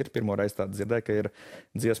tāds ir. Pirmo reizi tādu dzirdēju, ka ir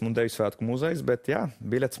dziesmu un deju svētku muzejs, bet jā,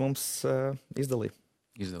 biļetes mums izdalīja.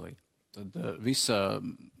 Tad visa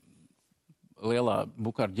lielā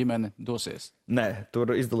Bukārtu ģimene dosies? Nē,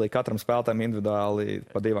 tur izdalīja katram spēlētājam individuāli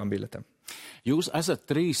pa 2 biļetēm. Jūs esat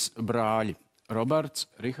 3 brāļi. Roberts,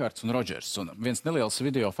 Rihards un Rodžers. Un viens neliels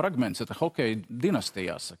video fragments, ir hokeja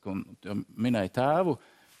dinastija, jāsaka, un minēja tēvu,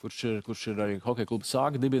 kurš ir arī hokeja kluba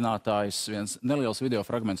Sāga dibinātājs, viens neliels video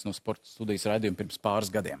fragments no sporta studijas raidījuma pirms pāris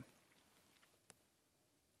gadiem.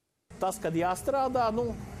 Tas, kad jāstrādā,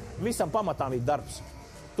 visam pamatām ir darbs.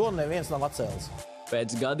 To neviens nav atcēlis.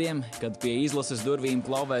 Pēc gadiem, kad pie izlases durvīm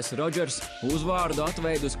klauvēs Rodžers, uzvārdu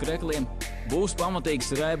atveid uz krekliem, būs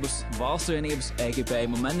pamatīgs rebus valsts vienības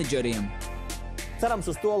ekipējuma menedžeriem. Cerams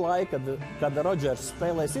uz to laiku, kad Rodžers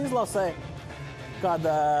spēlēs izlasē, kad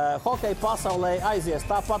hokeja pasaulē aizies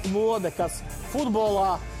tā pati mode, kas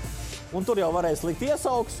futbolā, un tur jau varēs likt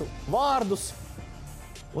iesauks, vārdus,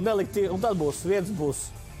 un tad viens būs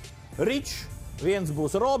Ričs, viens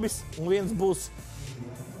būs Robis, un viens būs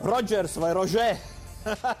Rodžers vai Rožē.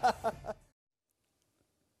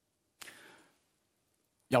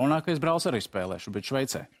 Jaunākais brālis arī spēlē šobrīd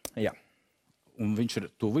Šveicē. Jā. Un viņš ir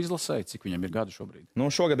tuvu izlasē, cik viņam ir gadu šobrīd?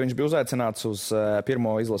 Šogad viņš bija uzaicināts uz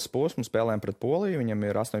pirmo izlases posmu, spēlēm pret Poliju. Viņam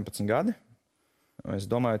ir 18 gadi. Es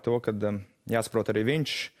domāju to, ka jāsaprot arī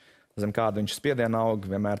viņš, zem kāda viņš spiediena aug,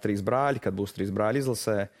 vienmēr 3 brāļi, kad būs 3 brāļi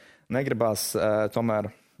izlasē. Negribās tomēr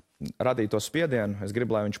radīt to spiedienu. Es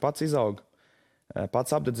gribu, lai viņš pats izaug,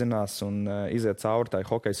 pats apdedzinās un iziet cauri tai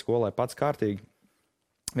hokeja skolai pats kārtīgi.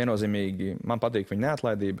 Viennozīmīgi man patīk viņa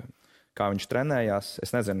neatlaidība, kā viņš trenējās.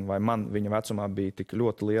 Es nezinu, vai man viņa vecumā bija tik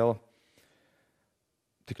ļoti liela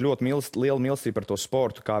mīlestība par to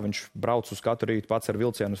sportu, kā viņš brauc uz katru rītu pats ar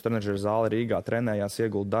vilcienu uz trenežera zāli Rīgā, trenējās,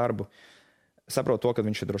 iegulda darbu. saprotu to, ka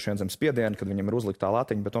viņš ir droši vien zem spiediena, kad viņam ir uzliktā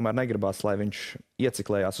latiņa, bet tomēr negribās, lai viņš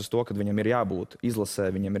ieciklējās uz to, ka viņam ir jābūt izlasē,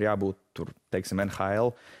 viņam ir jābūt tur, teiksim,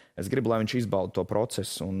 NHL. Es gribu, lai viņš izbauda to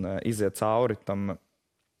procesu un iziet cauri tam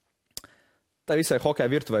tā visai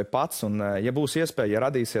hokeja virtuvei pats. Un, ja būs iespēja, ja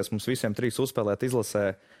radīsies mums visiem 3 uzspēlēt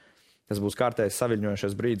izlasē, tas būs kārtējs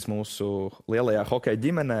saviļņojušies brīdis mūsu lielajā hokeja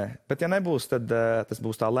ģimenē. Bet ja nebūs, tad tas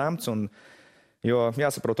būs tā lemts. Jo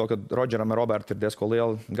jāsaprot to, ka Rodžeram ar Robertu ir diezko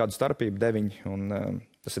liela gadu starpība, 9, un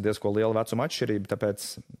tas ir diezko liela vecuma atšķirība, tāpēc,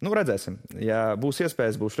 redzēsim. Ja būs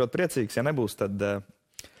iespējas, būšu ļoti priecīgs, ja nebūs,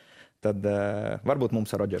 tad varbūt mums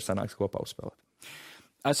ar Rodžeru sanāks kopā uzspēlēt.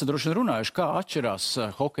 Esat droši vien runājuši, kā atšķirās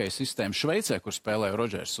hokeja sistēma Šveicē, kur spēlē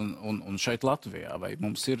Rodžers, un šeit Latvijā, vai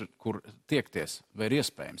mums ir, kur tiekties, vai ir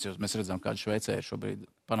iespējams, jo mēs redzam, kāda Šveicē ir šobrīd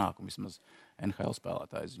panākumi vismaz NHL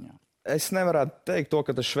spēlētāju ziņā. Es nevarētu teikt to,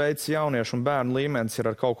 ka tas Šveices jauniešu un bērnu līmenis ir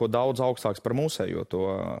ar kaut ko daudz augstāks par mūsējo to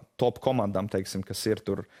top komandām, teiksim, kas ir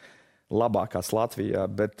tur labākās Latvijā,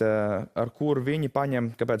 bet ar kuru viņi paņem,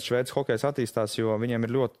 kāpēc Šveices hokejs attīstās, jo viņiem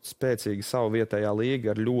ir ļoti spēcīga savu vietējā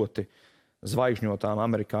līga ar ļoti zvaigžņotām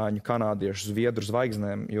amerikāņu, kanādiešu, zviedru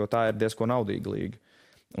zvaigznēm, jo tā ir diezko naudīga līga.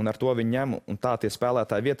 Un ar to viņi ņem, un tā tie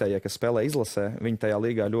spēlētāji vietējie, kas spēlē izlasē, viņi tajā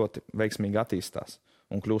līgā ļoti veiksmīgi attīstās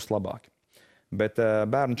un kļūst labāki. Bet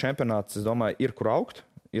bērnu čempionāts, es domāju, ir kur augt,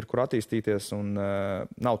 ir kur attīstīties, un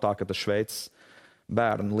nav tā, ka tas Šveices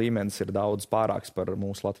bērnu līmenis ir daudz pārāks par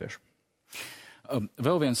mūsu latviešu.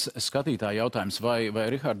 Vēl viens skatītāja jautājums, vai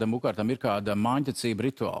Rihardam Bukartam ir kāda māņķecība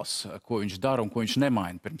rituāls, ko viņš dara un ko viņš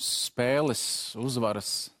nemaina pirms spēles,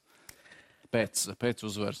 uzvaras, pēc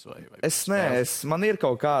uzvaras vai man ir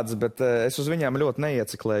kaut kāds, bet es uz viņām ļoti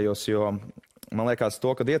neieciklējos, jo man liekas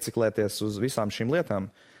to, kad ieciklēties uz visām šīm lietām,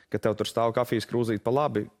 ka tev tur stāv kafijas krūzīt pa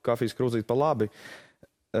labi,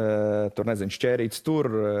 tur, nezinu, šķērīts tur,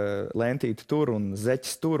 lentīti tur un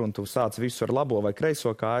zeķis tur, un tu sāc visu ar labo vai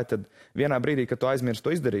kreiso kāju, tad vienā brīdī, kad tu aizmirsti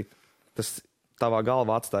to izdarīt, tas tavā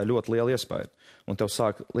galvā atstāja ļoti lielu iespēju. Un tev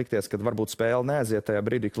sāk likties, ka varbūt spēle neaiziet tajā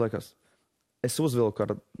brīdī, ka liekas, es uzvilku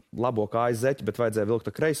ar labo kāju zeķi, bet vajadzēja vilkt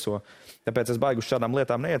ar kreiso. Tāpēc es baigi uz šādām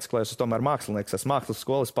lietām neieciklējos. Es tomēr mākslinieks, esmu mākslas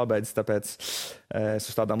skolas pabeidzis, tāpēc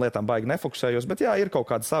es uz tādām lietām baigi nefokusējos. Bet jā, ir kaut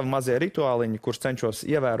kādi savi mazie rituāliņi, kurus cenšos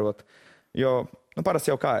ievērot. Jo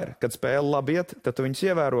parasti jau kā ir. Kad spēle labi iet, tad tu viņus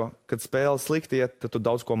ievēro. Kad spēle slikti iet, tad tu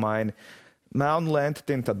daudz ko maini. Melnu lenti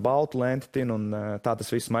tin, tad baltu lenti tin, un tā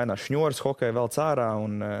tas viss mainās. Šņoras hokeja vēl cārā,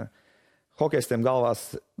 un hokejistiem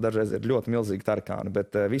galvās dažreiz ir ļoti milzīgi tarkāni,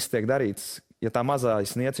 bet viss tiek darīts. Ja tā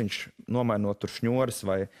mazais nieciņš nomainot tur šņoras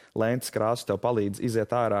vai lentes krāsu tev palīdz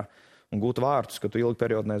iziet ārā un gūt vārtus, ka tu ilgu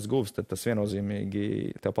periodu neesi guvis, tad tas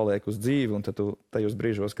viennozīmīgi tev paliek uz dzīvi, un tad tu tajos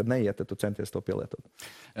brīžos, kad neiet, tad tu centies to pielietot.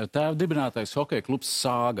 Tēva dibinātais hokeja klubs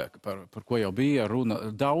Sāga, par ko jau bija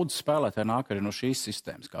runa, daudz spēlētāji nāk arī no šīs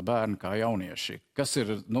sistēmas, kā bērni, kā jaunieši. Kas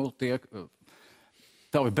ir, tie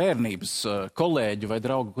tavi bērnības kolēģi vai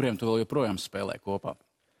draugi, kuriem tu vēl joprojām spēlē kopā?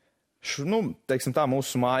 Teiksim tā,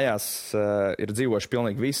 mūsu mājās ir dzīvojuši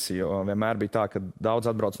pilnīgi visi, jo vienmēr bija tā, ka daudz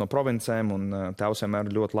atbrauc no provincēm, un tēvs vienmēr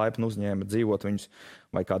ļoti laipni uzņēma dzīvot viņus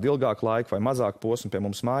vai kādu ilgāku laiku vai mazāku posmu pie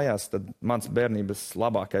mums mājās. Tad mans bērnības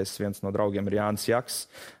labākais viens no draugiem ir Jānis Jaks,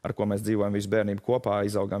 ar ko mēs dzīvojam visu bērnību kopā,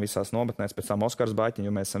 izaugām visās nometnēs, pēc tam Oskars Baķiņš,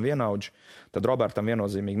 jo mēs esam vienaudži. Tad Robertam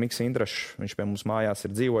viennozīmīgi Miks Indrašs, viņš pie mums mājās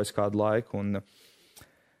ir dzīvojis kādu laiku, un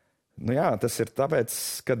tas ir tāpēc,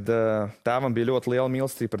 kad tēvam bija ļoti liela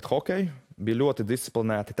mīlestība pret hokeju, bija ļoti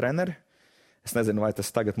disciplinēti treneri. Es nezinu, vai tas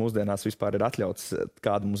tagad mūsdienās vispār ir atļauts,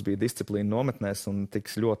 kāda mums bija disciplīna nometnēs un tik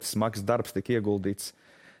ļoti smags darbs tika ieguldīts.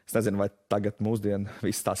 Es nezinu, vai tagad mūsdien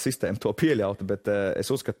viss tā sistēma to pieļauta, bet es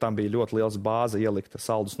uzskatu, tam bija ļoti liels bāze ielikta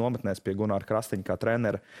Saldus nometnēs pie Gunāra Krastiņa kā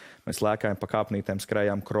trenera. Mēs lēkājām pa kāpnītēm,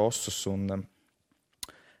 skrējām krosus un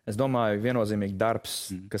es domāju, viennozīmīgi darbs,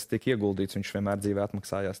 kas tika ieguldīts, viņš vienmēr dzīvē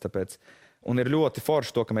atmaksājās. Tāpēc. Un ir ļoti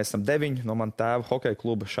forši to, ka mēs esam 9 no mana tēva hokeja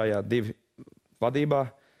kluba šajā 2 vadībā,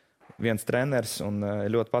 1 treneris, un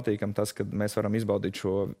ļoti patīkam tas, ka mēs varam izbaudīt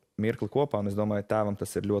šo mirkli kopā, un es domāju, tēvam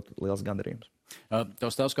tas ir ļoti liels gandarījums.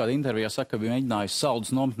 Tavs tēvs kādā intervijā saka, ka bija mēģinājis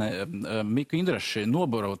Saldus nometnē Miku Indraši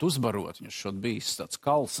nobarot, uzbarot. Viņš šod bijis tāds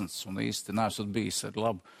kalsns un īsti neesot bijis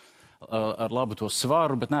ar labu to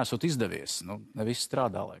svaru, bet neesot izdevies. Ne viss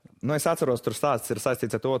strādā, laikam. Es atceros, tur stāsts ir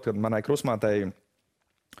saistīts ar to, ka manai krusmātei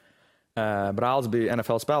brālis bija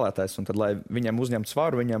NFL spēlētājs, un tad, lai viņam uzņemtu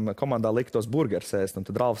svaru, viņam komandā lika tos burgers ēst, un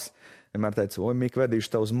tad Ralfs vienmēr teica, oi, Mika,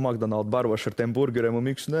 vedīšu tev uz McDonald's barošu ar tiem burgeriem, un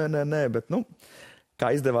Miks, nē, bet, kā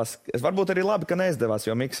izdevās, varbūt arī labi, ka neizdevās,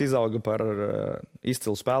 jo Miks izauga par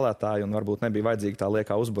izcilu spēlētāju, un varbūt nebija vajadzīga tā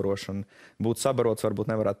liekā uzbarošana, būtu sabarots,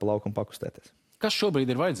 varbūt nevarētu pa laukumu pakustēties. Kas šobrīd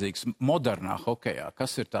ir vajadzīgs modernā hokejā?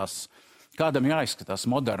 Kas ir tās Kādam jāizskatās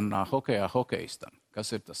modernā hokejistam?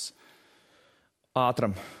 Kas ir tas?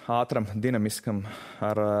 Ātram, dinamiskam,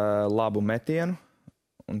 ar labu metienu.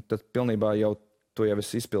 Un tad pilnībā jau tu jau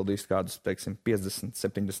esi izpildījis kādus, teiksim,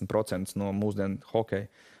 50-70% no mūsdienu hokeja.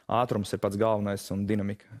 Ātrums ir pats galvenais un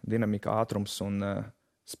dinamika, ātrums un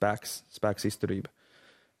spēks izturība.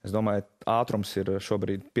 Es domāju, ātrums ir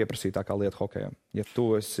šobrīd pieprasītākā lieta hokejā. Ja tu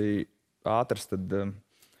esi ātrs, tad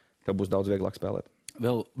tev būs daudz vieglāk spēlēt.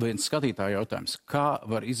 Vēl viens skatītāja jautājums. Kā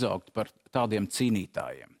var izaugt par tādiem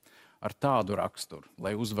cīnītājiem ar tādu raksturu,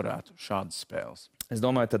 lai uzvarētu šādas spēles? Es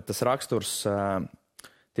domāju, tad tas raksturs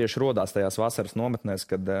tieši rodās tajās vasaras nometnēs,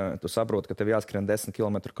 kad tu saproti, ka tev jāskrien 10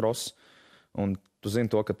 km cross, un tu zini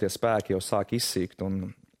to, ka tie spēki jau sāk izsīkt,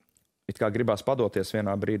 un it kā gribās padoties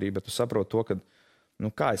vienā brīdī, bet tu saproti to, ka,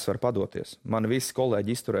 kā es varu padoties? Mani visi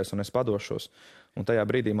kolēģi izturēs, un es padošos. Un tajā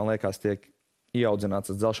brīdī, man liekas, tiek ieaudzināts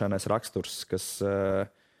tas dzelšainais raksturs, kas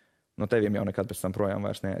no teviem jau nekad pēc tam projām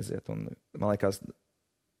vairs neaiziet. Un, man liekas,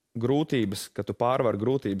 grūtības, ka tu pārvari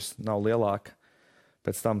grūtības, nav lielāka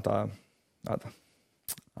pēc tam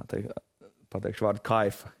pateikšu vārdu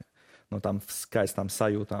kaifa, no tām skaistām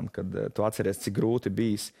sajūtām, kad tu atceries, cik grūti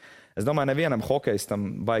bijis. Es domāju, nevienam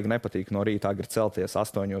hokejistam baigi nepatīk no rīta agri celties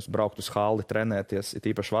 8, braukt uz halli, trenēties, it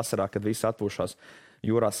īpaši vasarā, kad visi atpūšās.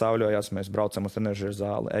 Jūrā sauļojās, mēs braucam uz trenižera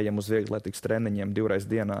zāli, ejam uz vieglietīgas treniņiem 2 reizes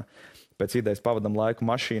dienā. Pēc idejas pavadam laiku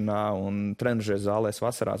mašīnā un trenižera zālēs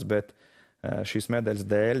vasarās, bet šīs medaļas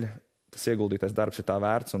dēļ tas ieguldītais darbs ir tā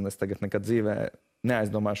vērts, un es tagad nekad dzīvē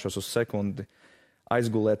neaizdomāšos uz sekundi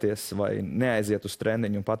aizgulēties vai neaiziet uz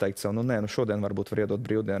treniņu un pateikt sev, šodien varbūt var iedot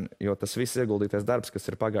brīvdienu, jo tas viss ieguldītais darbs, kas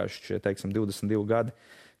ir pagājuši šie, teiksim, 22 gadi,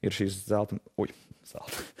 ir šīs zelta.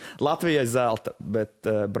 Latvijai zelta, bet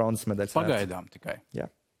bronzas medaļas. Pagaidām tikai. Jā.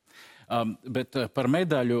 Bet par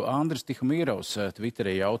medaļu Andris Tihomīrovs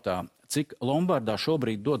Twitterī jautā, cik Lombardā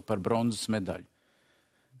šobrīd dod par bronzas medaļu?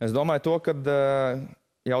 Es domāju to, ka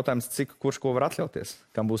jautājums, kurš ko var atļauties.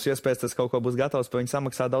 Kam būs iespējas, tas kaut ko būs gatavs, pa viņu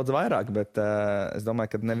samaksā daudz vairāk, bet es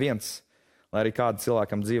domāju, ka neviens, lai arī kāda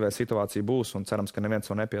cilvēkam dzīvē situācija būs, un cerams, ka neviens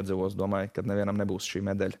to nepiedzīvos, domāju, ka nevienam nebūs šī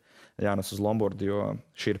medaļa jānes uz Lombardu, jo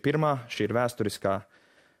šī ir pirmā, šī ir vēsturiskā.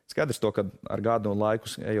 Skaidrs to, ka ar gadu un laiku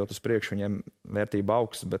ejot uz priekšu, viņiem vērtība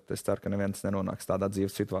augs, bet es ceru, ka neviens nenonāks tādā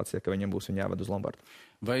dzīves situācijā, ka viņiem būs viņa jāved uz Lombardu.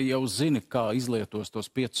 Vai jau zini, kā izlietos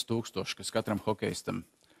tos 5000, kas katram hokejistam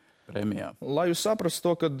prēmijā? Lai jūs saprastu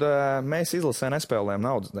to, ka mēs izlasē nespēlējam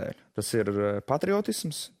naudas dēļ. Tas ir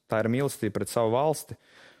patriotisms, tā ir mīlestība pret savu valsti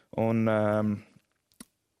un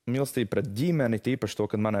mīlestība pret ģimeni, tīpaši to,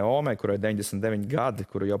 kad manai omei, kurai 99 gadi,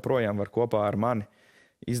 kuru joprojām var kopā ar mani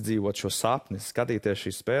izdzīvot šo sapni, skatīties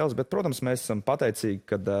šīs spēles, bet, protams, mēs esam pateicīgi,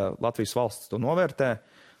 kad Latvijas valsts to novērtē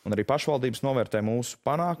un arī pašvaldības novērtē mūsu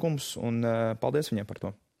panākums, un paldies viņiem par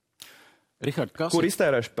to. Rihard, kur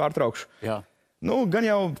iztērēšu, pārtraukšu? Jā. Gan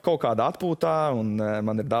jau kaut kādā atpūtā, un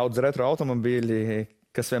man ir daudz retro automobīļi,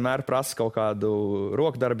 kas vienmēr prasa kaut kādu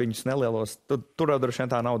rokdarbiņus nelielos. Tur droši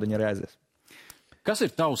vien tā naudiņa arī aizies. Kas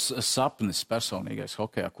ir tavs sapnis personīgais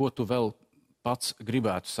hokejā? Ko tu vēl pats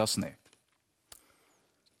gribētu sasniegt?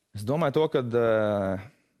 Es domāju to, ka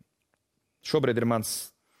šobrīd ir mans,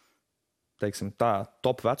 teiksim tā,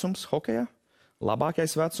 top vecums hokejā,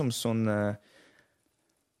 labākais vecums, un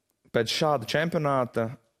pēc šāda čempionāta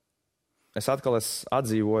es atkal esmu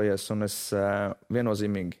atdzīvojies, un es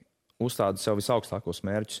viennozīmīgi uzstādu sev visaugstākos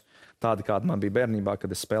mērķus, tādi, kādi man bija bērnībā,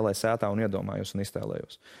 kad es spēlēju sētā un iedomājos un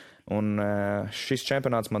iztēlējos. Un šis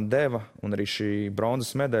čempionāts man deva, un arī šī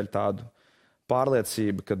bronzas medaļa, tādu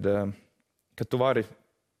pārliecību, kad tu vari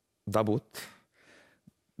dabūt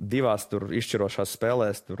 2 izšķirošās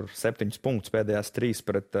spēlēs, 7 punktus pēdējās 3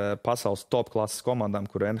 pret pasaules top klases komandām,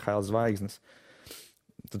 kur ir NHL zvaigznes.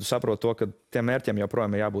 Tad tu saproti to, ka tiem mērķiem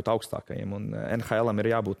joprojām ir jābūt augstākajiem, un NHL-am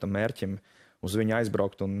ir jābūt tam mērķim uz viņu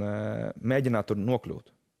aizbraukt un mēģināt tur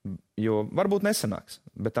nokļūt. Jo varbūt nesanāks,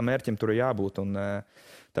 bet tam mērķim tur ir jābūt, un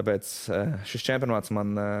tāpēc šis čempionāts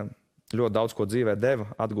man ļoti daudz ko dzīvē deva,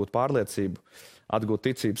 atgūt pārliecību, atgūt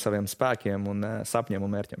ticību saviem spēkiem un sapņiem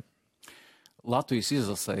un mērķiem. Latvijas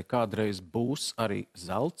izlasē kādreiz būs arī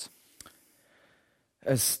zelts?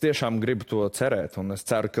 Es tiešām gribu to cerēt, un es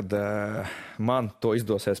ceru, ka man to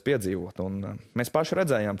izdosies piedzīvot. Un mēs paši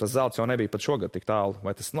redzējām, tas zelts jau nebija pat šogad tik tālu,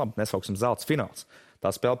 vai tas, nesauksim, zelts fināls. Tā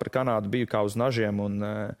spēle pret Kanādu bija kā uz nažiem, un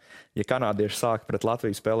ja kanādieši sāk pret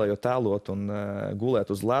Latviju spēlējot tēlot un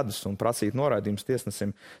gulēt uz ledus un prasīt noraidījumus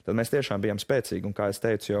tiesnesim, tad mēs tiešām bijām spēcīgi. Un kā es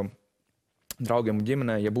teicu, jau draugiem un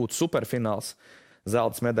ģimenei, ja būtu superfināls,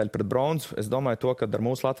 zeltas medaļa pret bronzu, es domāju to, ka ar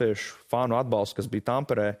mūsu latviešu fānu atbalstu, kas bija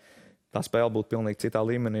Tamperē, tā spēle būtu pilnīgi citā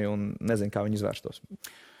līmenī un nezinu, kā viņi izvērstos.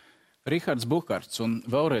 Rihards Bukarts, un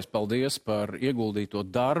vēlreiz paldies par ieguldīto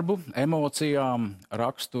darbu, emocijām,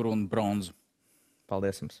 raksturu un bronzu.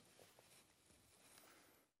 Paldies jums!